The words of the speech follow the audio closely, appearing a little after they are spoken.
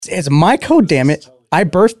It's my code, damn it. I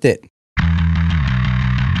birthed it.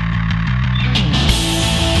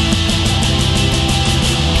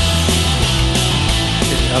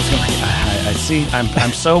 I see.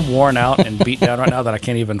 I'm so worn out and beat down right now that I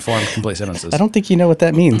can't even form complete sentences. I don't think you know what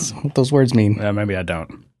that means. What those words mean. Maybe I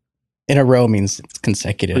don't. In a row means it's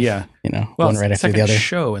consecutive. Yeah. One right after the other.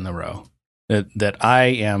 Show in the row that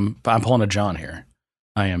I'm pulling a John here.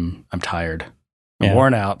 I'm tired. I'm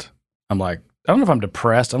worn out. I'm like, I don't know if I'm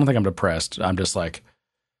depressed. I don't think I'm depressed. I'm just like,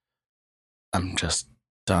 I'm just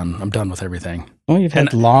done. I'm done with everything. Well, you've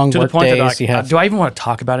had long work days. Do I even want to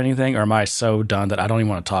talk about anything, or am I so done that I don't even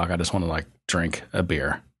want to talk? I just want to like drink a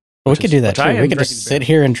beer. Well, we could do that too. We could just sit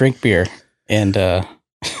here and drink beer, and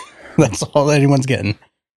that's all anyone's getting.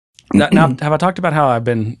 Now, have I talked about how I've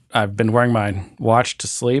been wearing my watch to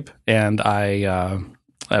sleep, and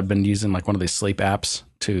I've been using like one of these sleep apps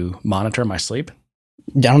to monitor my sleep?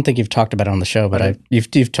 I don't think you've talked about it on the show, but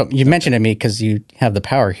you've mentioned it to me because you have the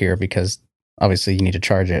power here, because obviously you need to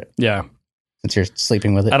charge it. Yeah. Since you're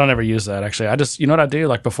sleeping with it. I don't ever use that, actually. I just, you know what I do?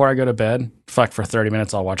 Like before I go to bed, for 30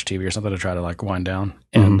 minutes, I'll watch TV or something to try to like wind down.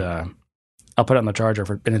 And I'll put it on the charger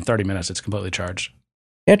and in 30 minutes, it's completely charged.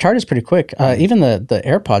 Yeah, it charges pretty quick. Even the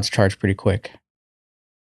AirPods charge pretty quick.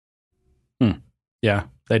 Yeah,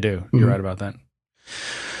 they do. You're right about that.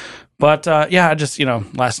 But I just,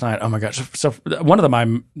 last night, oh my gosh. So one of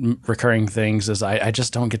my recurring things is I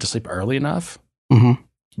just don't get to sleep early enough. Mm-hmm.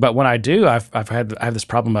 But when I do, I have this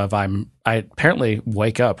problem of I apparently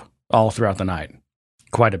wake up all throughout the night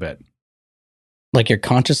quite a bit. Like you're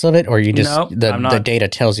conscious of it, or you just the data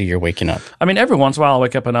tells you you're waking up. I mean, every once in a while I'll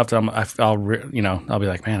wake up enough that I'll be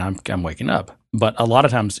like, man, I'm waking up. But a lot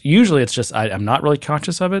of times, usually it's just I'm not really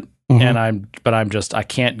conscious of it, and I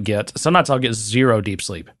can't get. Sometimes I'll get zero deep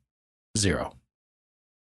sleep, zero.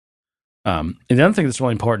 And the other thing that's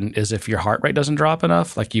really important is if your heart rate doesn't drop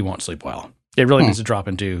enough, like you won't sleep well. It really needs to drop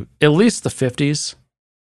into at least the 50s,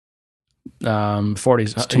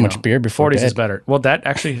 40s. It's too much beer before 40s bed. is better. Well, that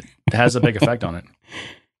actually has a big effect on it.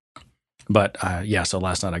 But so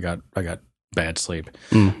last night I got bad sleep.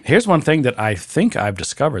 Here's one thing that I think I've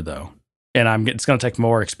discovered though, and it's going to take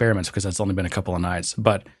more experiments because it's only been a couple of nights.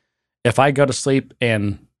 But if I go to sleep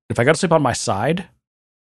on my side,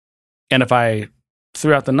 and if I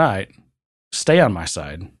throughout the night stay on my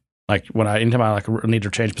side. Like anytime I need to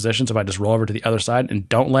change positions, if I just roll over to the other side and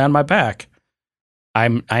don't lay on my back, I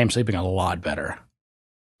am sleeping a lot better.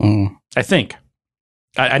 I think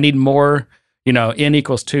I need more. N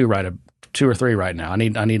equals 2, right? 2 or 3 right now. I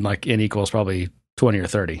need like N equals probably 20 or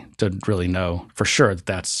 30 to really know for sure that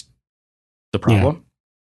that's the problem.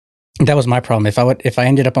 Yeah. That was my problem. If I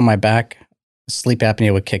ended up on my back, sleep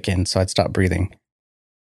apnea would kick in, so I'd stop breathing.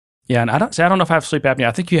 Yeah, and I don't know if I have sleep apnea.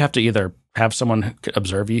 I think you have to either have someone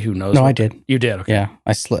observe you who knows. No, I did. You did? Okay. Yeah,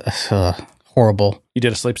 I horrible. You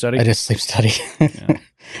did a sleep study? I did a sleep study. Yeah.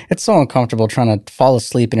 It's so uncomfortable trying to fall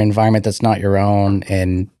asleep in an environment that's not your own,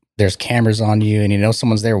 and there's cameras on you, and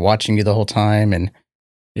someone's there watching you the whole time, and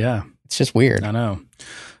yeah, it's just weird. I know.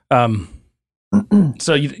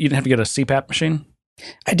 So you didn't have to get a CPAP machine?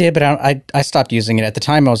 I did, but I stopped using it. At the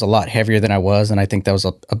time, I was a lot heavier than I was, and I think that was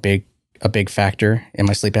a big factor in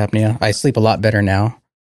my sleep apnea. I sleep a lot better now.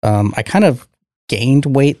 I kind of gained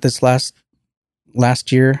weight this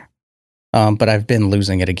last year, but I've been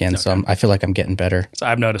losing it again. Okay. So I feel like I'm getting better. So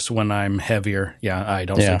I've noticed when I'm heavier, I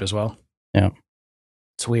don't sleep as well. Yeah.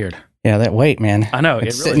 It's weird. Yeah, that weight, man. I know.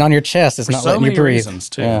 It's sitting on your chest. It's not letting you breathe. Reasons,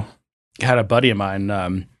 too. Yeah. I had a buddy of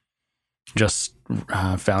mine just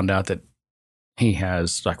found out that he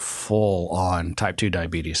has like full on type 2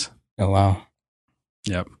 diabetes. Oh, wow.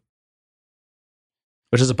 Yep.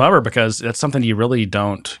 Which is a bummer because that's something you really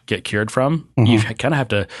don't get cured from. Mm-hmm. You kind of have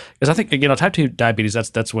to, because I think, type 2 diabetes,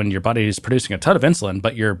 that's when your body is producing a ton of insulin,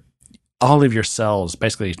 but all of your cells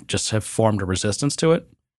basically just have formed a resistance to it.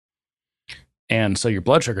 And so your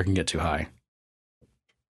blood sugar can get too high.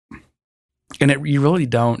 And you really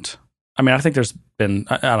don't, I think there's been,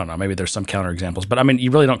 I don't know, maybe there's some counterexamples, but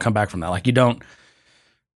you really don't come back from that. Like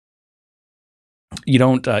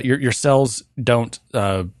your cells don't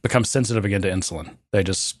become sensitive again to insulin. They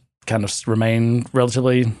just kind of remain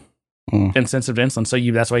relatively insensitive to insulin. So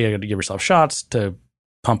that's why you got to give yourself shots to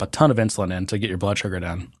pump a ton of insulin in to get your blood sugar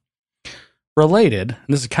down. Related, and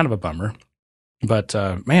this is kind of a bummer, but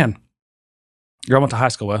man, girl I went to high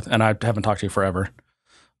school with, and I haven't talked to you forever,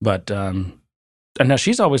 but and now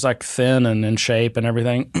she's always like thin and in shape and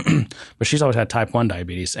everything, but she's always had type 1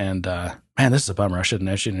 diabetes. And man, this is a bummer. I shouldn't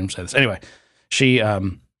even say this. Anyway, she,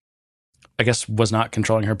 I guess, was not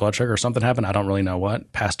controlling her blood sugar or something happened. I don't really know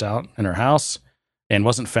what. Passed out in her house and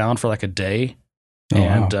wasn't found for like a day.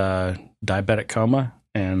 Diabetic coma.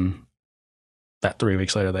 and that 3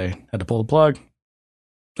 weeks later they had to pull the plug.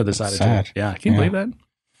 They decided to. Yeah, can you believe that?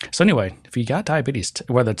 So anyway, if you got diabetes,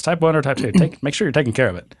 whether it's type 1 or type 2, make sure you're taking care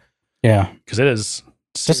of it. Yeah. Because it is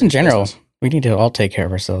just in general. Business. We need to all take care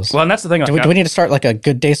of ourselves. Well, and that's the thing. Do we need to start like a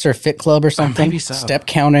Good Day Sir Fit Club or something? Maybe so. Step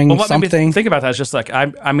counting, something. Think about that. It's just like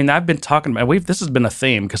I mean, I've been talking about. This has been a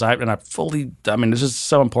theme because I mean, this is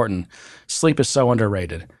so important. Sleep is so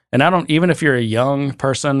underrated, and I don't even if you're a young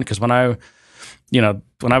person because when I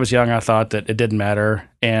was young, I thought that it didn't matter.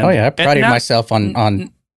 And I prided myself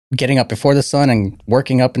on getting up before the sun and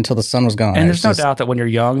working up until the sun was gone. And there's no doubt that when you're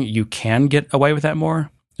young, you can get away with that more,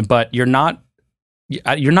 but you're not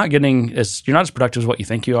not as productive as what you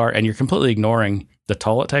think you are, and you're completely ignoring the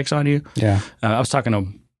toll it takes on you. Yeah. I was talking to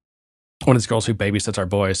one of these girls who babysits our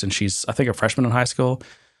boys, and she's, I think, a freshman in high school,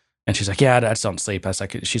 and she's like, "Yeah, I just don't sleep."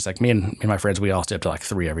 She's like, me and my friends, we all stay up to like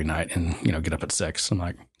 3 every night, and get up at 6. I'm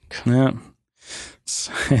like, yeah,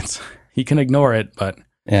 it's you can ignore it, but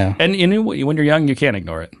yeah, and when you're young, you can't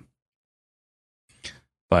ignore it.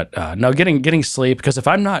 But no, getting sleep, because if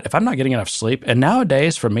I'm not getting enough sleep, and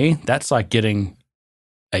nowadays for me, that's like getting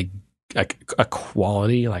a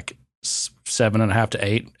quality like 7.5 to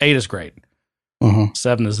 8. 8 is great.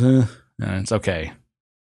 7 is it's okay.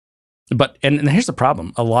 But and here's the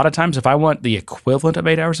problem. A lot of times, if I want the equivalent of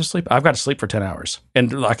 8 hours of sleep, I've got to sleep for 10 hours.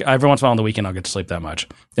 And like every once in a while on the weekend, I'll get to sleep that much.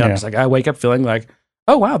 And I'm just like, I wake up feeling like,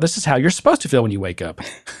 oh wow, this is how you're supposed to feel when you wake up,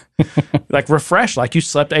 like refreshed, like you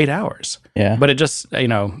slept 8 hours. Yeah. But it just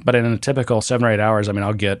but in a typical 7 or 8 hours, I mean,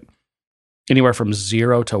 I'll get anywhere from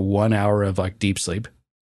 0 to 1 hour of like deep sleep.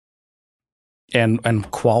 And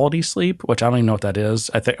quality sleep, which I don't even know what that is.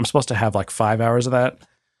 I think I'm supposed to have like 5 hours of that.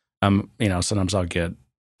 Sometimes I'll get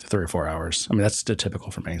 3 or 4 hours. I mean, that's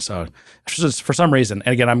typical for me. So just for some reason,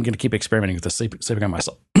 and again, I'm going to keep experimenting with the sleeping on my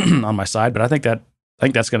on my side. But I think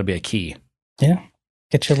that's going to be a key. Yeah,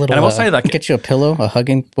 get you a little. And I will say, like, get you a pillow, a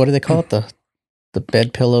hugging. What do they call it? The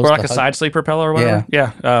bed pillows, or like a side sleeper pillow or whatever.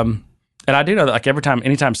 Yeah. And I do know that like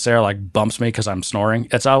anytime Sarah like bumps me because I'm snoring,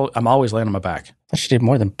 I'm always laying on my back. She did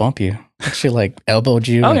more than bump you. She like elbowed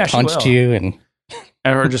you and punched you and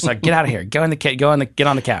her just like, get out of here, get on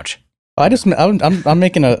the couch. I'm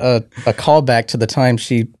making a callback to the time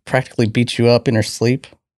she practically beat you up in her sleep.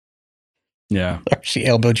 Yeah, or she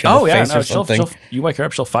elbowed you in the face or something. You wake her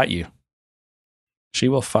up, she'll fight you. She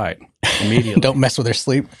will fight immediately. Don't mess with her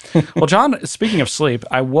sleep. Well, John, speaking of sleep,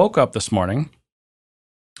 I woke up this morning.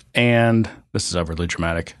 And this is overly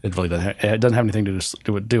dramatic. It really doesn't have anything to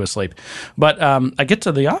do with sleep. But I get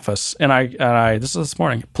to the office, and I this is this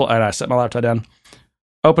morning, and I set my laptop down,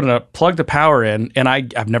 open it up, plug the power in, and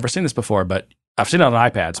I've never seen this before, but I've seen it on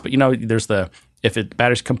iPads. But there's if the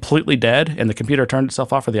battery's completely dead and the computer turned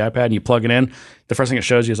itself off for the iPad, and you plug it in, the first thing it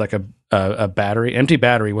shows you is like a battery, empty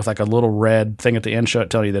battery with like a little red thing at the end,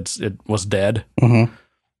 telling you that it was dead. Mm-hmm.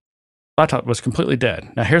 Laptop was completely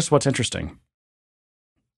dead. Now here's what's interesting.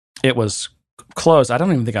 It was closed. I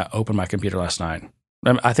don't even think I opened my computer last night.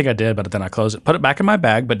 I think I did, but then I closed it, put it back in my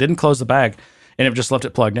bag, but didn't close the bag, and it just left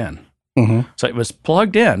it plugged in. Mm-hmm. So it was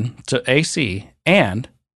plugged in to AC, and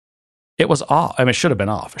it was off. I mean, it should have been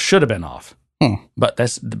off. But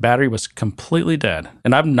the battery was completely dead.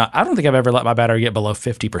 And I don't think I've ever let my battery get below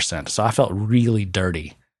 50%. So I felt really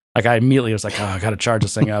dirty. Like I immediately was like, oh, I got to charge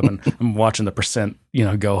this thing up, and I'm watching the percent,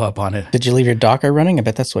 go up on it. Did you leave your Docker running? I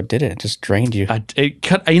bet that's what did it. It just drained you.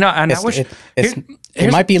 It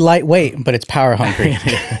might be lightweight, but it's power hungry.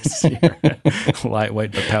 It is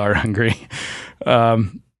lightweight but power hungry. Yeah,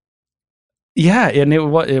 and it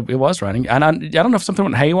was running, and I don't know if something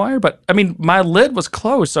went haywire, but I mean, my lid was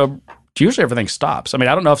closed, so usually everything stops. I mean,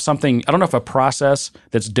 I don't know if a process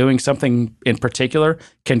that's doing something in particular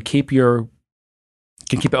can keep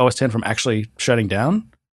OS X from actually shutting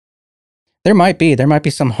down? There might be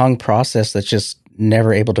some hung process that's just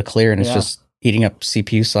never able to clear, and it's just eating up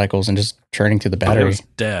CPU cycles and just churning through the battery. It was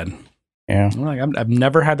dead. Yeah, I've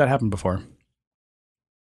never had that happen before.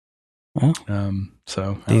 Well,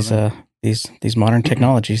 so these modern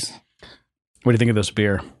technologies. What do you think of this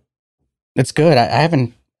beer? It's good. I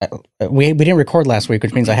haven't. We didn't record last week,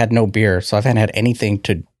 which means I had no beer, so I haven't had anything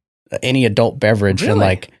to. Any adult beverage.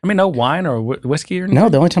 Really? And no wine or whiskey or anything? No,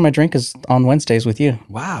 the only time I drink is on Wednesdays with you.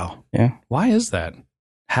 Wow. Yeah. Why is that?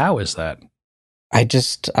 How is that? I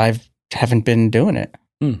haven't been doing it.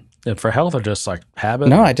 And for health or just like habit?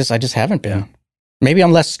 No, I just haven't been. Yeah. Maybe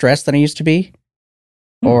I'm less stressed than I used to be.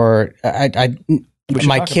 Or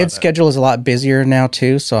my kid's schedule is a lot busier now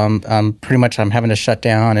too, so I'm pretty much having to shut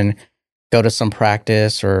down and go to some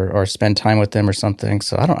practice or spend time with them or something.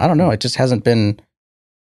 So I don't know. It just hasn't been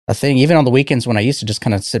a thing. Even on the weekends when I used to just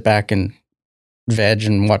kind of sit back and veg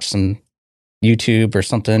and watch some YouTube or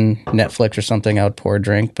something, Netflix or something, I would pour a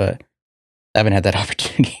drink, but I haven't had that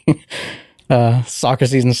opportunity. Soccer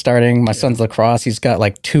season's starting. My son's lacrosse. He's got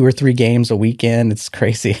like 2 or 3 games a weekend. It's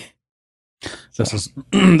crazy. This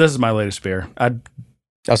is my latest beer.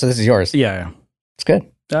 So this is yours. Yeah. It's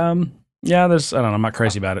good. Yeah, I don't know. I'm not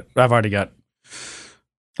crazy about it. I've already got.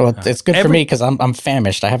 Well, it's good for me because I'm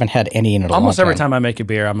famished. I haven't had any in a long time. Almost every time I make a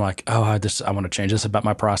beer, I'm like, oh, I want to change this about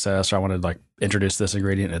my process, or I want to like introduce this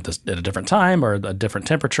ingredient at a different time or a different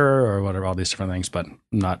temperature or whatever, all these different things. But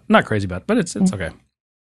not crazy about it. But it's okay.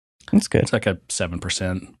 It's good. It's like a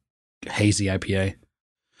 7% hazy IPA.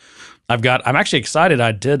 I'm actually excited.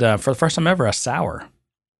 I did for the first time ever a sour.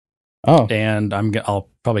 Oh, and I'll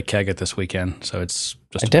probably keg it this weekend. So it's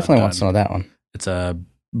just. I definitely want some of that one. It's a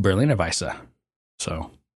Berliner Weisse. So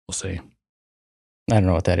we'll see. I don't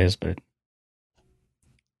know what that is, but it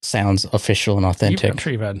sounds official and authentic. I'm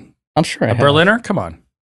sure you've had. I'm sure I have. Berliner. Come on.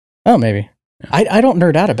 Oh, maybe. Yeah. I don't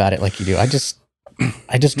nerd out about it like you do. I just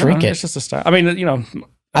drink it. It's just a style. I mean,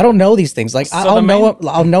 I don't know these things. Like So I'll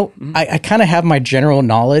know. Mm-hmm. I kind of have my general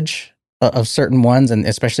knowledge of certain ones, and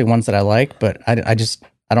especially ones that I like. But I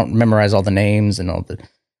don't memorize all the names and all the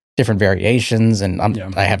different variations, and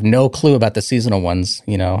I have no clue about the seasonal ones.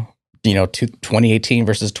 2018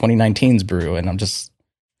 versus 2019's brew, and I'm just.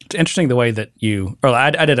 It's interesting the way that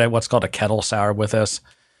I did what's called a kettle sour with this,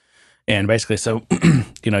 and basically, so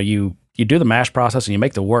you do the mash process and you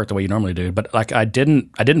make the wort the way you normally do, but like I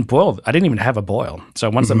didn't boil. I didn't even have a boil.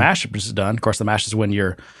 So once the mash is done, of course, the mash is when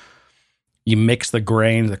you mix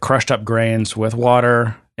the crushed up grains with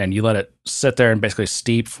water, and you let it sit there and basically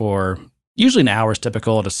steep for usually an hour is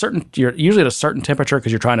typical you're usually at a certain temperature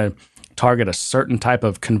because you're trying to target a certain type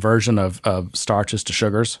of conversion of starches to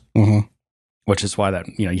sugars, which is why that,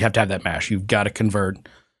 you have to have that mash. You've got to convert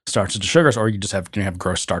starches to sugars, or you just have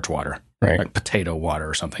gross starch water, right? Like potato water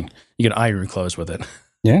or something. You get iron clothes with it.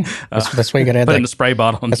 Yeah, that's why you got to add put it in the spray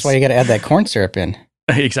bottle. That's why you got to add that corn syrup in.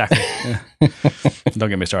 Exactly. Yeah. Don't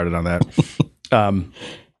get me started on that.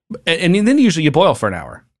 And then usually you boil for an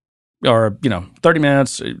hour, or 30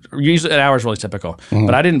 minutes. Usually an hour is really typical.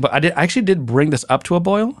 But I actually did bring this up to a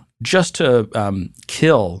boil just to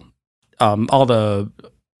kill all the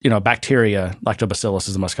bacteria. Lactobacillus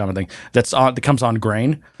is the most common thing that comes on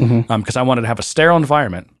grain, because I wanted to have a sterile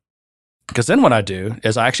environment. Because then what I do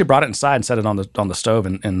is I actually brought it inside and set it on the stove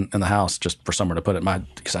in the house just for somewhere to put it.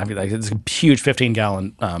 Because I feel like it's a huge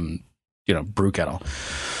 15-gallon brew kettle.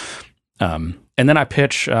 And then I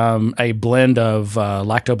pitch a blend of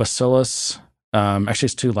lactobacillus. Actually,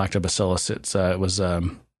 it's 2 lactobacillus. It was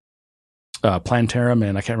plantarum,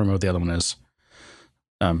 and I can't remember what the other one is.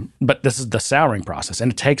 But this is the souring process,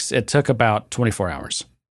 and it took about 24 hours.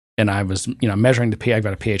 And I was measuring the pH. I've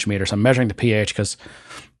got a pH meter, so I'm measuring the pH because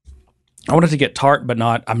I wanted to get tart, but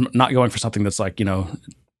I'm not going for something that's like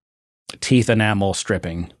teeth enamel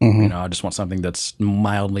stripping. I just want something that's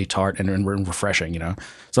mildly tart and refreshing.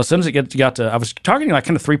 So as soon as it got to, I was targeting like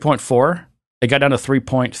kind of 3.4. It got down to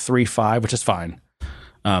 3.35, which is fine.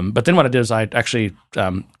 But then what I did is I actually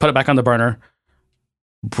put it back on the burner,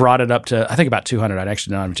 brought it up to I think about 200. I'd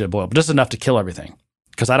actually not even to boil, but just enough to kill everything,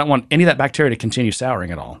 because I don't want any of that bacteria to continue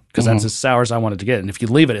souring at all, because that's as sour as I wanted to get. And if you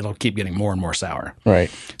leave it, it'll keep getting more and more sour.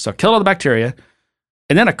 Right. So I killed all the bacteria,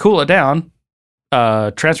 and then I cool it down,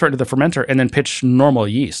 transfer it to the fermenter, and then pitch normal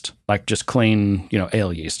yeast, like just clean,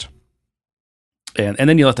 ale yeast. And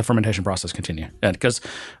then you let the fermentation process continue. And because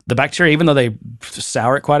the bacteria, even though they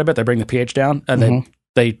sour it quite a bit, they bring the pH down, and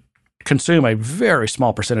they consume a very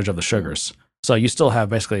small percentage of the sugars. So you still have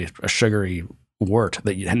basically a sugary wort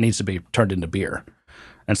that needs to be turned into beer.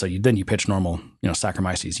 And so then you pitch normal,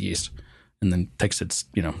 Saccharomyces yeast, and then takes its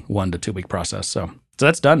 1 to 2 week process. So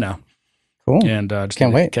that's done now. Cool. And just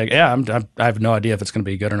can't wait. Yeah, I have no idea if it's going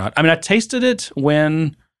to be good or not. I mean, I tasted it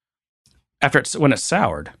when it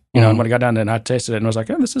soured, and when I got down to it, and I tasted it and I was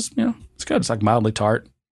like, oh, this is it's good. It's like mildly tart,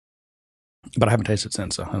 but I haven't tasted it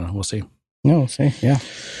since. So I don't know. We'll see. No, we'll see. Yeah,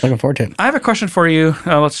 looking forward to it. I have a question for you.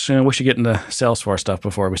 We should get into Salesforce stuff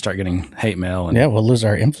before we start getting hate mail. And, yeah, we'll lose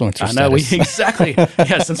our influencer I know status. Exactly.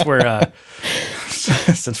 Yeah, since we're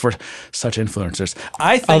such influencers.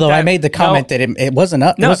 I made the comment that it wasn't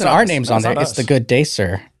up. No, it wasn't our us. names No, on there. It's the Good Day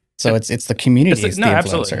Sir. So it's the community. It's the influencer.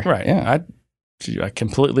 Absolutely right. Yeah, I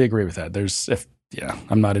completely agree with that.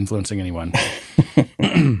 I'm not influencing anyone.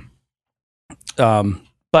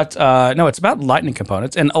 But no, it's about lightning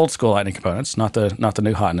components and old school lightning components, not the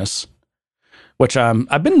new hotness. Which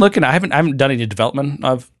I've been looking. I haven't done any development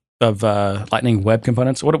of lightning web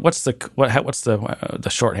components. What's the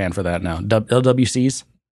shorthand for that now? LWCs.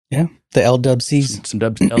 Yeah, the LWCs. Some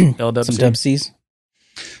LWCs. Some WCs.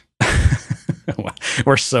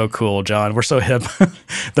 We're so cool, John. We're so hip.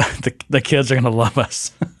 The kids are gonna love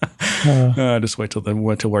us. Just wait till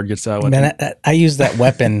word gets out. Man, I use that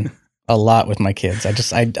weapon a lot with my kids.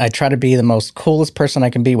 I try to be the most coolest person I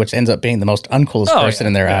can be, which ends up being the most uncoolest person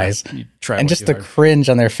in their eyes. And just the cringe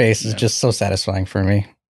on their face is just so satisfying for me.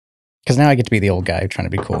 Because now I get to be the old guy trying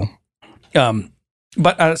to be cool.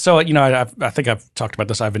 But so I think I've talked about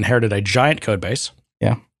this. I've inherited a giant code base.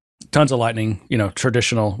 Yeah. Tons of Lightning.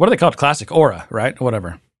 Traditional. What are they called? Classic Aura, right?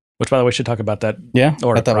 Whatever. Which, by the way, we should talk about that. Yeah.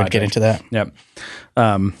 Aura I thought we'd get into that. Yep.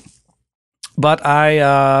 But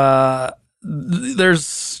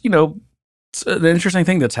there's the interesting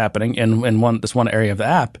thing that's happening in this one area of the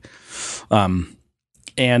app,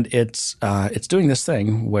 and it's doing this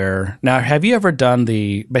thing where now have you ever done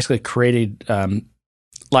basically created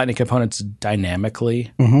Lightning components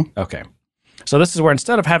dynamically? Mm-hmm. Okay, so this is where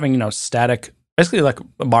instead of having static, basically like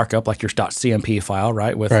a markup like your .cmp file,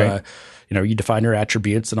 right? With you define your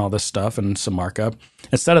attributes and all this stuff and some markup.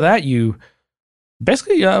 Instead of that, you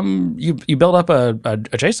basically you build up a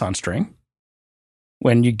JSON string.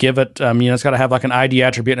 When you give it, it's got to have like an ID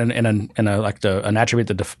attribute and an attribute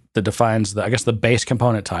that defines the base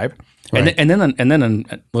component type, right. and then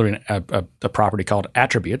literally a property called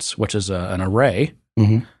attributes, which is an array,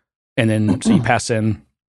 mm-hmm. and then so you pass in.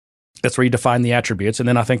 That's where you define the attributes, and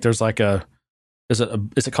then I think there's is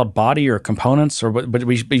it called body or components, or but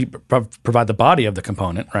we provide the body of the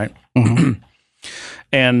component, right? Mm-hmm.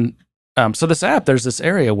 And so this app, there's this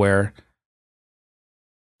area where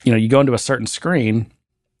you go into a certain screen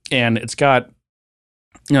and it's got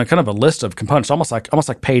kind of a list of components, almost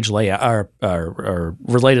like page layout or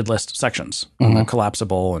related list sections, mm-hmm.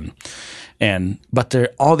 Collapsible but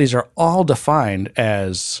these are all defined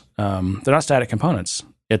as they're not static components.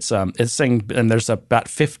 It's saying, and there's about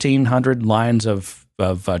 1,500 lines of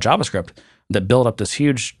JavaScript that build up this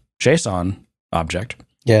huge JSON object.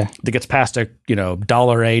 Yeah, that gets passed to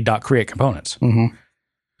 $a.create components. Mm-hmm.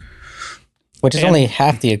 Which is only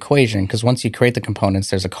half the equation, because once you create the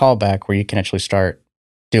components, there's a callback where you can actually start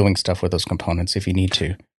doing stuff with those components if you need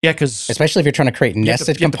to. Yeah, because especially if you're trying to create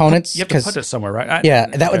nested components. You have to put it somewhere, right?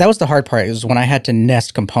 That was the hard part. Is when I had to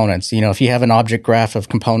nest components. If you have an object graph of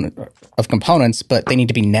components, but they need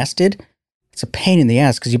to be nested, it's a pain in the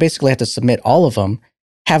ass because you basically have to submit all of them,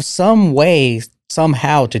 have some way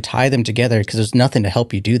somehow to tie them together because there's nothing to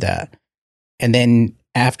help you do that, and then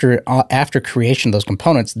after creation of those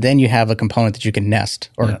components, then you have a component that you can nest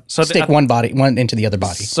or stick one into the other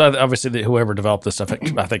body. So obviously, whoever developed this stuff,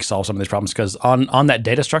 I think, solved some of these problems because on that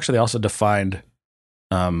data structure, they also defined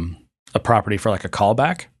a property for like a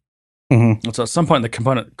callback. Mm-hmm. And so at some point in the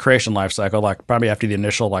component creation lifecycle, like probably after the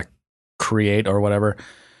initial create or whatever,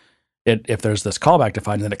 if there's this callback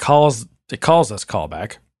defined, then it calls this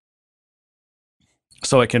callback,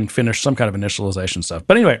 so it can finish some kind of initialization stuff.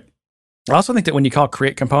 But anyway. I also think that when you call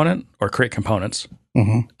create component or create components,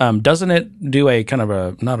 mm-hmm. Doesn't it do a kind of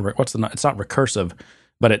it's not recursive,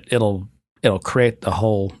 but it'll create the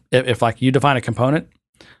whole, if like you define a component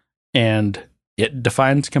and it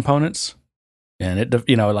defines components and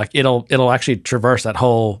it'll actually traverse that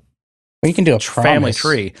whole you can do a family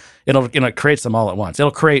tree. It creates them all at once.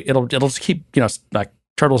 It'll just keep, like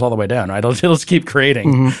turtles all the way down, right? It'll just keep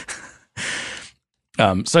creating.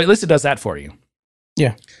 Mm-hmm. So at least it does that for you.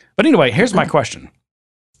 Yeah. But anyway, here's my question.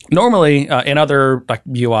 Normally, in other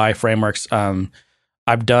UI frameworks,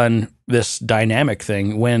 I've done this dynamic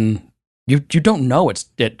thing when you don't know it's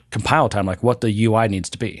at compile time, like what the UI needs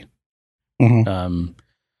to be. Mm-hmm.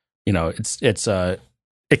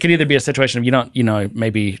 It could either be a situation of you don't,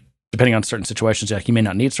 maybe depending on certain situations, like you may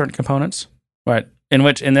not need certain components, right? In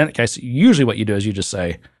that case, usually what you do is you just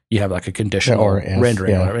say you have like a conditional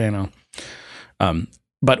rendering, or whatever,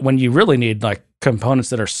 but when you really need components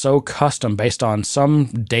that are so custom based on some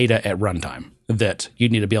data at runtime that you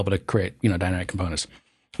need to be able to create, dynamic components.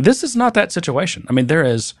 This is not that situation. I mean, there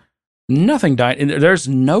is nothing, there's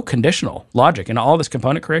no conditional logic in all this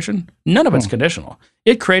component creation. None of it's conditional.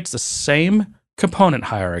 It creates the same component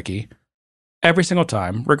hierarchy every single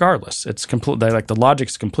time, regardless. It's completely, the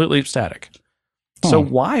logic's completely static. So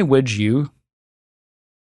why would you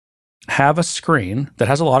have a screen that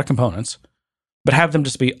has a lot of components, but have them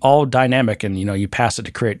just be all dynamic, and you pass it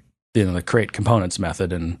to create the create components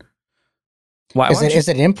method? And why is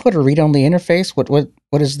it input or read only interface?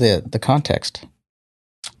 What is the context?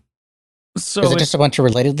 So is it just a bunch of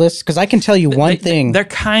related lists? Because I can tell you one thing.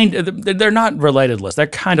 They're not related lists. They're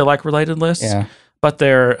kind of like related lists, but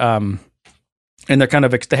they're and they're kind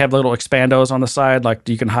of, they have little expandos on the side, like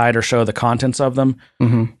you can hide or show the contents of them,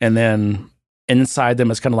 mm-hmm. and inside them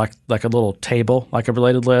is kind of like a little table, like a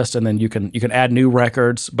related list, and then you can add new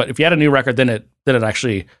records. But if you add a new record, then it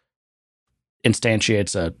actually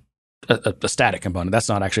instantiates a static component. That's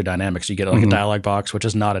not actually dynamic. So you get like a dialog box, which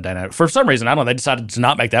is not a dynamic. For some reason, I don't know, they decided to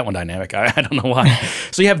not make that one dynamic. I don't know why.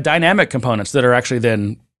 So you have dynamic components that are actually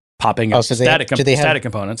then popping up static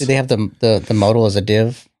components. Do they have the modal as a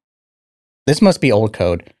div? This must be old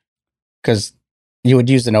code, because you would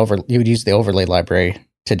use the overlay library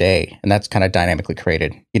today, and that's kind of dynamically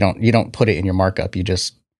created. You don't put it in your markup. You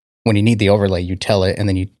just, when you need the overlay, you tell it, and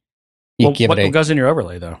then you give it. What goes in your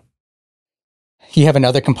overlay though? You have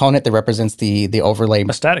another component that represents the overlay.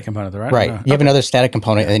 A static component, right? Right. You have another static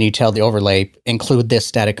component, and then you tell the overlay, include this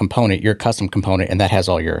static component, your custom component, and that has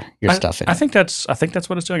all your stuff in it. I think that's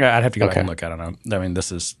what it's doing. I'd have to go back and look. I don't know. I mean,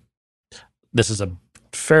 this is a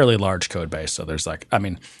fairly large code base. So there's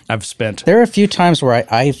I've spent. There are a few times where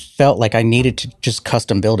I felt like I needed to just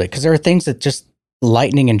custom build it, because there are things that just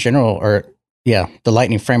Lightning in general, the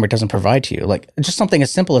Lightning framework doesn't provide to you. Like just something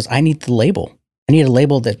as simple as I need the label. I need a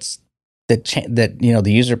label that the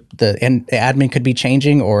user, the admin could be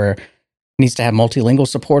changing, or needs to have multilingual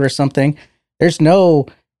support or something. There's no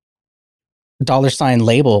 $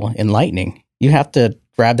 label in Lightning. You have to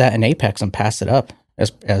grab that in Apex and pass it up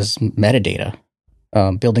as metadata.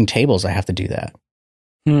 Building tables, I have to do that.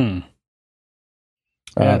 Yeah,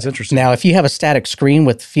 it's interesting. Now, if you have a static screen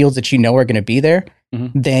with fields that you know are going to be there,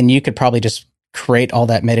 then you could probably just create all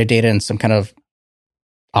that metadata in some kind of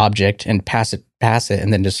object and pass it,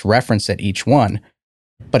 and then just reference it each one.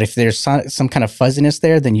 But if there's some kind of fuzziness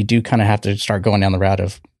there, then you do kind of have to start going down the route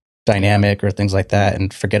of dynamic or things like that,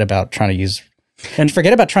 and forget about trying to use.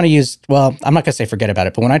 Well, I'm not going to say forget about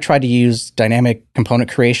it, but when I tried to use dynamic component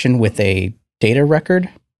creation with a data record,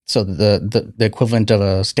 so the equivalent of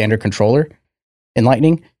a standard controller in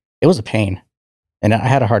Lightning, it was a pain, and I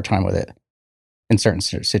had a hard time with it in certain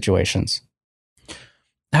situations.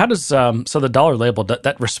 How does so the $ label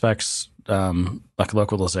that respects like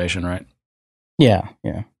localization, right? Yeah.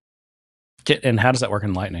 And how does that work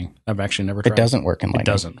in Lightning? I've actually never tried. It doesn't work in Lightning. It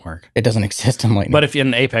doesn't work. It doesn't exist in Lightning. But if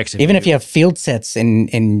in Apex, if you have field sets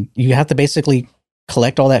and you have to basically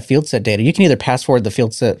collect all that field set data, you can either pass forward the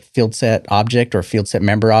field set object or field set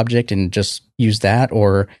member object and just use that,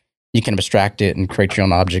 or you can abstract it and create your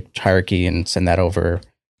own object hierarchy and send that over,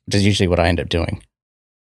 which is usually what I end up doing.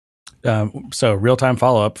 So real-time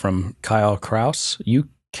follow-up from Kyle Kraus. You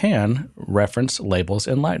can reference labels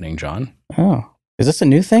in Lightning, John. Oh, is this a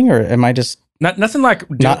new thing, or am I just nothing like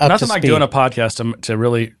doing a podcast to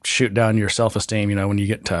really shoot down your self-esteem? When you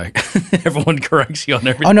get to everyone corrects you on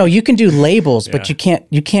everything. Oh no, you can do labels, but you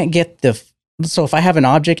can't get the. So if I have an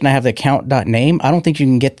object and I have the account.name, I don't think you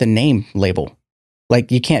can get the name label. Like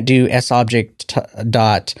you can't do SObject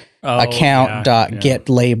account.get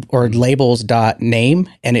label or labels.name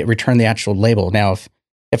and it return the actual label. Now,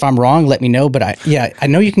 if I'm wrong, let me know. But I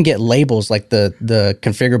know you can get labels, like the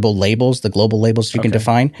configurable labels, the global labels you can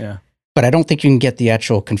define. Yeah. But I don't think you can get the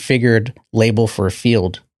actual configured label for a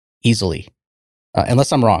field easily,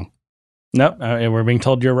 unless I'm wrong. No, we're being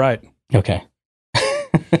told you're right. Okay.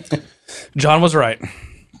 John was right.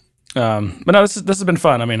 But no, this has been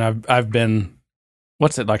fun. I mean, I've been,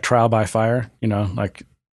 what's it, like trial by fire? Like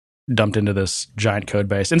dumped into this giant code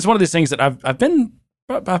base, and it's one of these things that I've been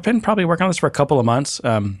probably working on this for a couple of months,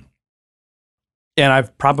 and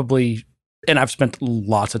I've spent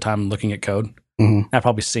lots of time looking at code. Mm-hmm. I've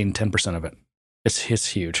probably seen 10% of it. It's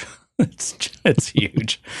huge. it's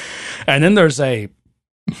huge. And then there's a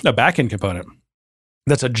backend component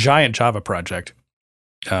that's a giant Java project,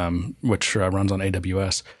 which runs on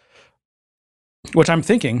AWS, which I'm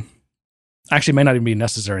thinking actually may not even be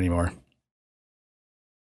necessary anymore.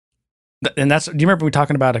 And do you remember we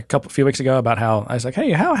talking about a few weeks ago about how I was like,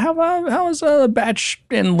 hey, how has batch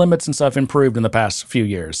and limits and stuff improved in the past few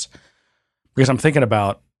years? Because I'm thinking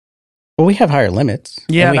about. Well, we have higher limits.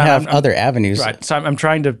 Yeah, and we have other avenues. Right. So I'm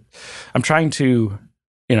trying to,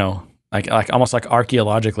 like almost like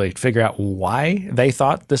archaeologically figure out why they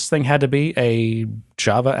thought this thing had to be a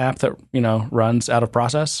Java app that runs out of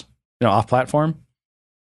process, off platform.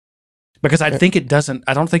 Because I think it doesn't.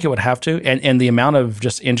 I don't think it would have to, and the amount of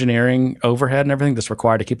just engineering overhead and everything that's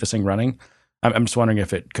required to keep this thing running, I'm just wondering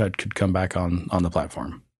if it could come back on the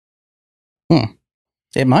platform.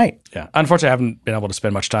 It might. Yeah. Unfortunately, I haven't been able to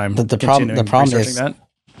spend much time. The problem is that.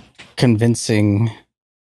 Convincing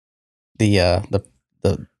the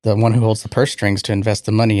one who holds the purse strings to invest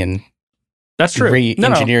the money in. That's true.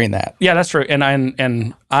 Re-engineering that. Yeah, that's true. And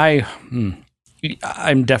I'm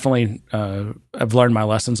definitely I've learned my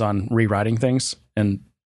lessons on rewriting things, and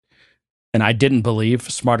I didn't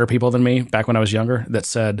believe smarter people than me back when I was younger that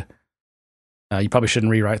said You probably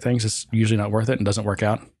shouldn't rewrite things. It's usually not worth it and doesn't work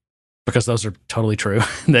out, because those are totally true.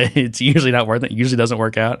 It's usually not worth it. It usually doesn't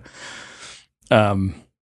work out.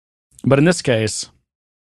 But in this case,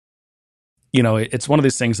 it's one of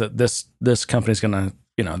these things that this company's going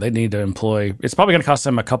to, they need to employ. It's probably going to cost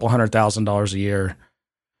them a couple $100,000 a year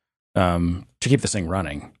to keep this thing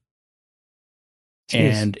running.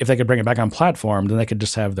 Jeez. And if they could bring it back on platform, then they could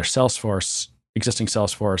just have their existing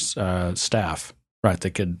Salesforce staff, right?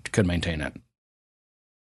 That could maintain it.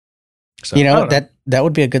 So, that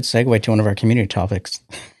would be a good segue to one of our community topics.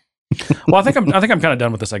 Well, I think I'm kind of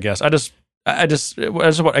done with this. I guess I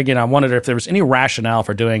wondered if there was any rationale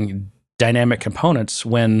for doing dynamic components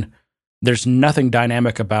when there's nothing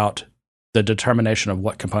dynamic about the determination of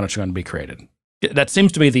what components are going to be created. That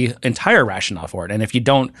seems to be the entire rationale for it. And if you're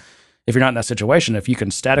not in that situation, if you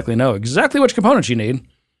can statically know exactly which components you need,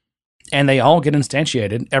 and they all get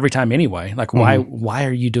instantiated every time anyway, like why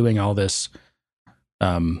are you doing all this?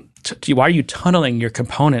 Why are you tunneling your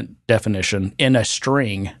component definition in a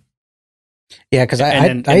string? Yeah, because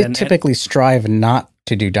I typically strive not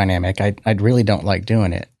to do dynamic. I really don't like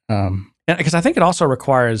doing it. Because I think it also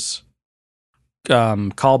requires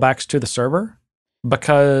callbacks to the server,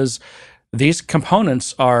 because these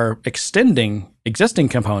components are extending existing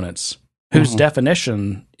components whose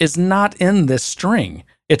definition is not in this string.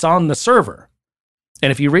 It's on the server.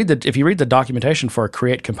 And if you read the documentation for a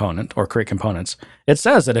create component or create components, it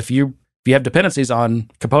says that if you have dependencies on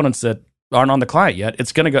components that aren't on the client yet,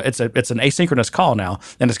 it's going to go. It's an asynchronous call now,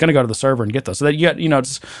 and it's going to go to the server and get those. So that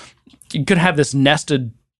you could have this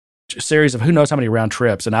nested series of who knows how many round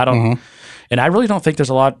trips. And I really don't think there's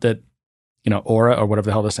a lot that Aura or whatever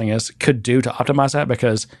the hell this thing is could do to optimize that,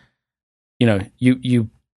 because you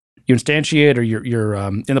instantiate, or you're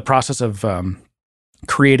in the process of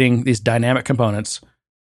creating these dynamic components.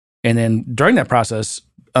 And then during that process,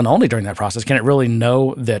 and only during that process, can it really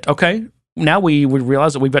know that, okay, now we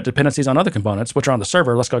realize that we've got dependencies on other components, which are on the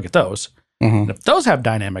server. Let's go get those. And if those have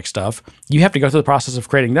dynamic stuff, you have to go through the process of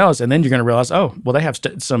creating those. And then you're going to realize, oh, well, they have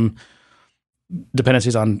some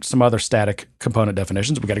dependencies on some other static component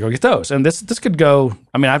definitions. We got to go get those. And this could go,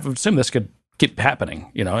 I assume this could keep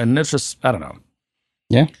happening, and it's just, I don't know.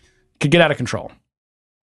 Yeah. Could get out of control.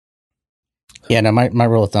 Yeah, no, my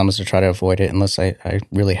rule of thumb is to try to avoid it unless I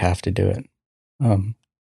really have to do it.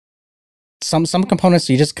 Some components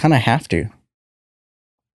you just kind of have to.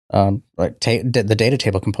 Like the data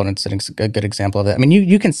table components is a good example of that.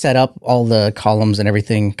 You can set up all the columns and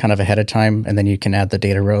everything kind of ahead of time, and then you can add the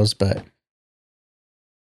data rows. But I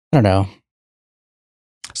don't know.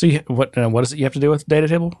 So what is it you have to do with data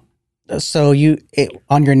table? So on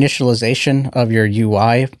your initialization of your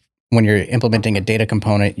UI, when you're implementing a data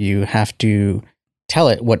component, you have to tell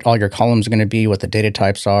it what all your columns are going to be, what the data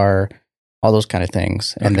types are, all those kind of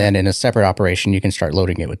things. Okay. And then in a separate operation, you can start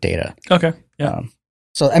loading it with data. Okay. Yeah.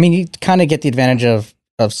 So you kind of get the advantage of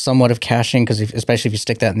somewhat of caching, because especially if you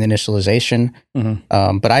stick that in the initialization.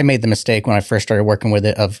 But I made the mistake when I first started working with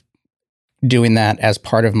it of doing that as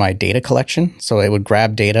part of my data collection. So it would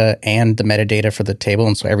grab data and the metadata for the table.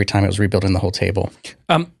 And so every time it was rebuilding the whole table.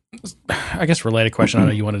 I guess related question. I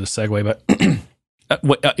know you wanted to segue,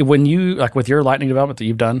 but when you, like with your Lightning development that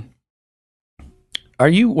you've done, are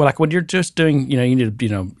you, when you're just doing, you need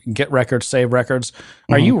to, get records, save records,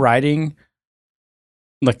 are you writing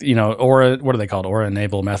Aura, what are they called? Aura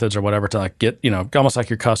enable methods or whatever to get, almost like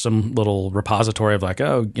your custom little repository of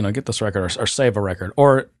get this record or save a record,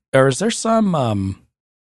 or is there some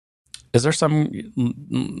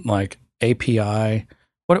like API?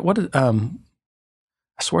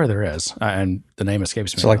 I swear there is, and the name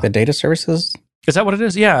escapes me. So like the data services? Is that what it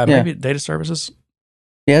is? Yeah, maybe data services.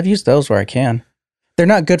 Yeah, I've used those where I can. They're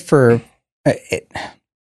not good for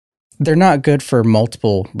they're not good for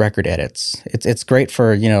multiple record edits. It's great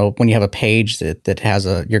for, when you have a page that has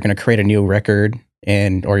you're going to create a new record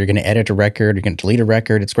or you're going to edit a record, you're going to delete a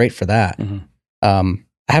record. It's great for that. I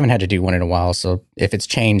haven't had to do one in a while, so if it's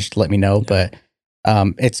changed, let me know. Yeah.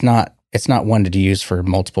 But it's not one to use for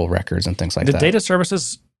multiple records and things like that. The data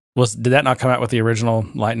services did that not come out with the original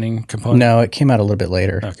Lightning component? No, it came out a little bit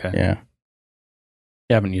later. Okay. Yeah.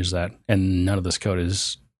 I haven't used that, and none of this code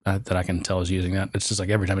is that I can tell is using that. It's just like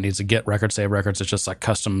every time it needs to get records, save records, it's just like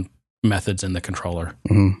custom methods in the controller.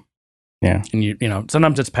 Yeah. And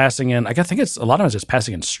sometimes it's passing in, I think a lot of times it's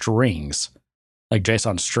passing in strings, like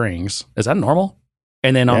JSON strings. Is that normal?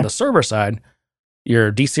 And then on the server side,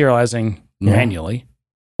 you're deserializing manually.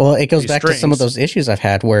 Well, it goes back to some of those issues I've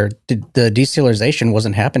had where the deserialization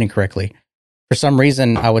wasn't happening correctly. For some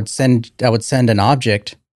reason, I would send an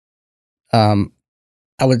object.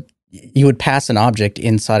 You would pass an object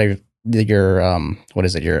inside of your what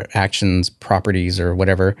is it, your actions, properties, or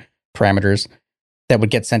whatever parameters that would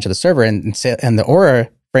get sent to the server, and the Aura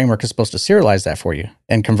framework is supposed to serialize that for you.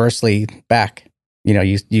 And conversely, back,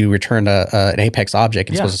 you return an Apex object,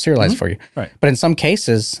 it's supposed to serialize for you. Right. But in some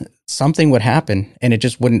cases, something would happen and it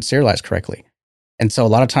just wouldn't serialize correctly. And so a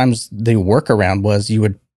lot of times the workaround was you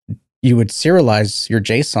would serialize your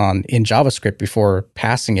JSON in JavaScript before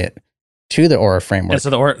passing it to the Aura framework.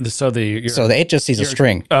 And so it just sees a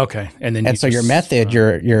string. Okay, and so your method,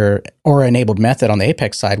 your Aura enabled method on the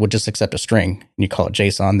Apex side would just accept a string, and you call it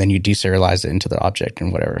JSON. Then you deserialize it into the object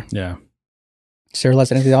and whatever. Yeah,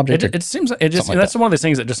 serialize it into the object. It seems that's one of those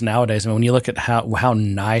things that just nowadays, I mean, when you look at how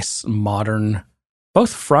nice modern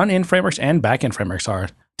both front end frameworks and back end frameworks are.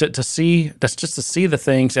 To see the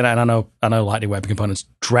things, and I know Lightning Web Components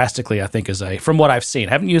drastically, I think, from what I've seen,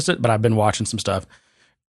 I haven't used it, but I've been watching some stuff,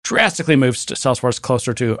 drastically moves Salesforce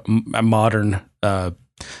closer to modern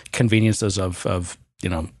conveniences of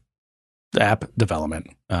app development.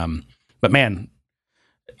 But man,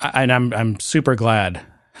 I'm super glad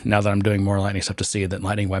now that I'm doing more Lightning stuff to see that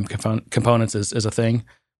Lightning Web Components is a thing,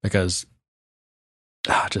 because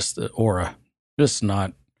just the Aura, just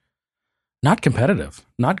not competitive,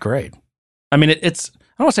 not great. I mean, it's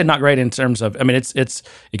I don't want to say not great in terms of, I mean, it gets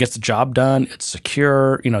the job done. It's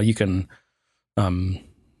secure. You can,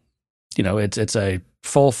 it's a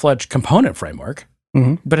full-fledged component framework,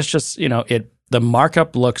 but it's just, the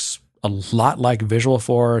markup looks a lot like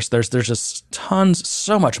Visualforce. There's just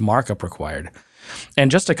so much markup required.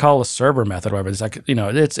 And just to call a server method, or whatever, it's like,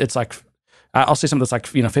 it's like, I'll see something that's like,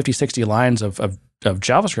 50, 60 lines of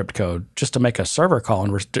JavaScript code just to make a server call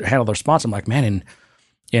and handle the response. I'm like, man,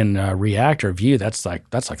 in React or Vue, that's like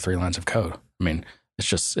 3 lines of code. I mean, it's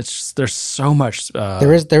just there's so much.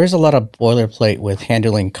 There is a lot of boilerplate with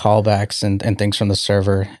handling callbacks and things from the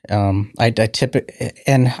server.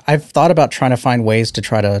 And I've thought about trying to find ways to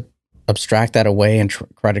try to abstract that away and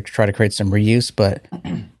try to create some reuse, but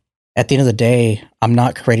at the end of the day, I'm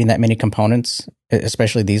not creating that many components,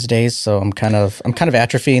 especially these days. So I'm kind of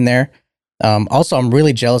atrophying there. Also, I'm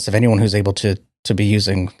really jealous of anyone who's able to be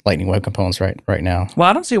using Lightning Web Components right now. Well,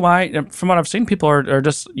 I don't see why. From what I've seen, people are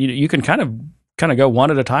just, you can kind of go one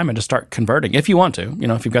at a time and just start converting if you want to.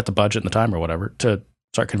 If you've got the budget and the time or whatever, to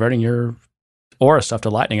start converting your Aura stuff to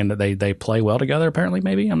Lightning, and they play well together. Apparently,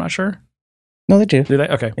 maybe, I'm not sure. No, they do. Do they?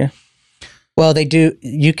 Okay. Yeah. Well, they do.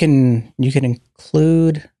 You can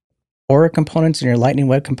include Aura components in your Lightning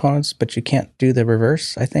Web Components, but you can't do the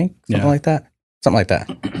reverse. I think something like that.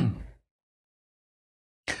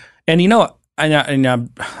 And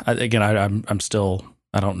I'm still,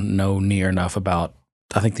 I don't know near enough about,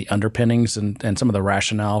 I think, the underpinnings and some of the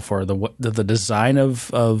rationale for the design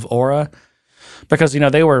of Aura, because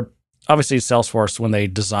they were obviously Salesforce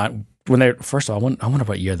first of all, I wonder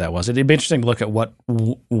what year that was. It'd be interesting to look at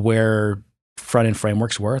where front end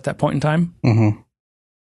frameworks were at that point in time.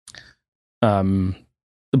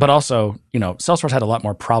 But also, Salesforce had a lot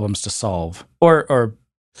more problems to solve, or I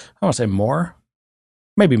want to say more.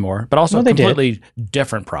 Maybe more, but also completely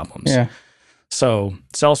different problems. Yeah. So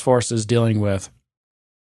Salesforce is dealing with,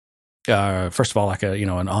 first of all, like an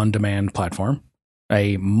on-demand platform,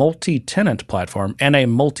 a multi-tenant platform, and a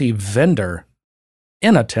multi-vendor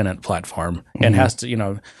in a tenant platform, and has to,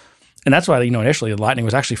 and that's why initially Lightning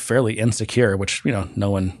was actually fairly insecure, which no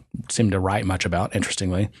one seemed to write much about,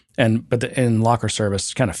 interestingly, but in Locker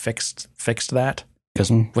Service kind of fixed that. Because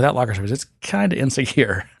without Locker Service, it's kind of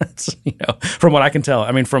insecure. It's, from what I can tell.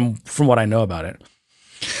 I mean, from what I know about it.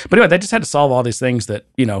 But anyway, they just had to solve all these things that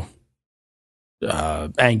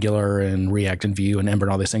Angular and React and Vue and Ember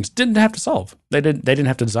and all these things didn't have to solve. They didn't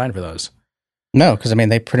have to design for those. No, because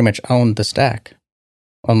they pretty much owned the stack.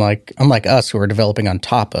 Unlike us, who are developing on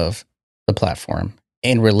top of the platform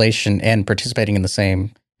in relation and participating in the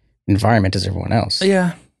same environment as everyone else.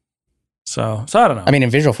 Yeah. So I don't know. I mean,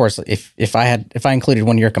 in Visualforce, if I included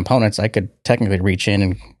one of your components, I could technically reach in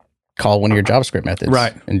and call one of your JavaScript methods,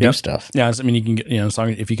 and do stuff. Yeah, I mean, you can get as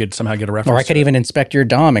long if you could somehow get a reference, or I could even inspect your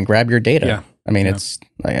DOM and grab your data. Yeah. I mean, it's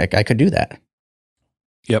I could do that.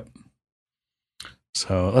 Yep.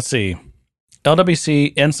 So let's see.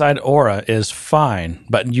 LWC inside Aura is fine,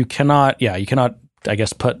 but you cannot. I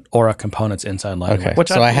guess put Aura components inside Lightning. Okay.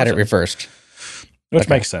 So I had it reversed, which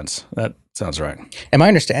makes sense. That sounds right. And my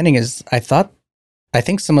understanding is, I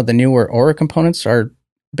think some of the newer Aura components are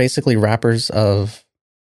basically wrappers of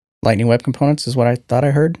Lightning Web Components, is what I thought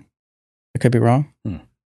I heard. I could be wrong.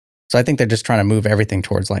 So I think they're just trying to move everything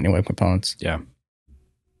towards Lightning Web Components. Yeah.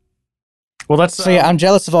 Well, that's so. I'm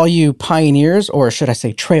jealous of all you pioneers, or should I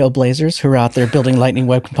say trailblazers, who are out there building Lightning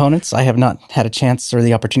Web Components. I have not had a chance or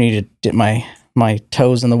the opportunity to dip my my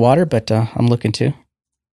toes in the water, but I'm looking to.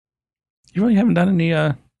 You really haven't done any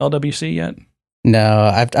LWC yet?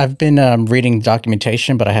 No, I've been reading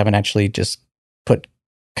documentation, but I haven't actually just put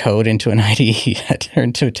code into an IDE yet or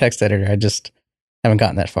into a text editor. I just haven't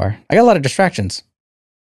gotten that far. I got a lot of distractions.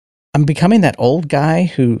 I'm becoming that old guy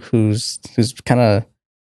who's kind of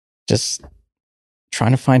just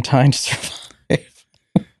trying to find time to survive.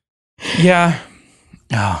 Yeah.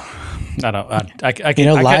 Oh, I don't.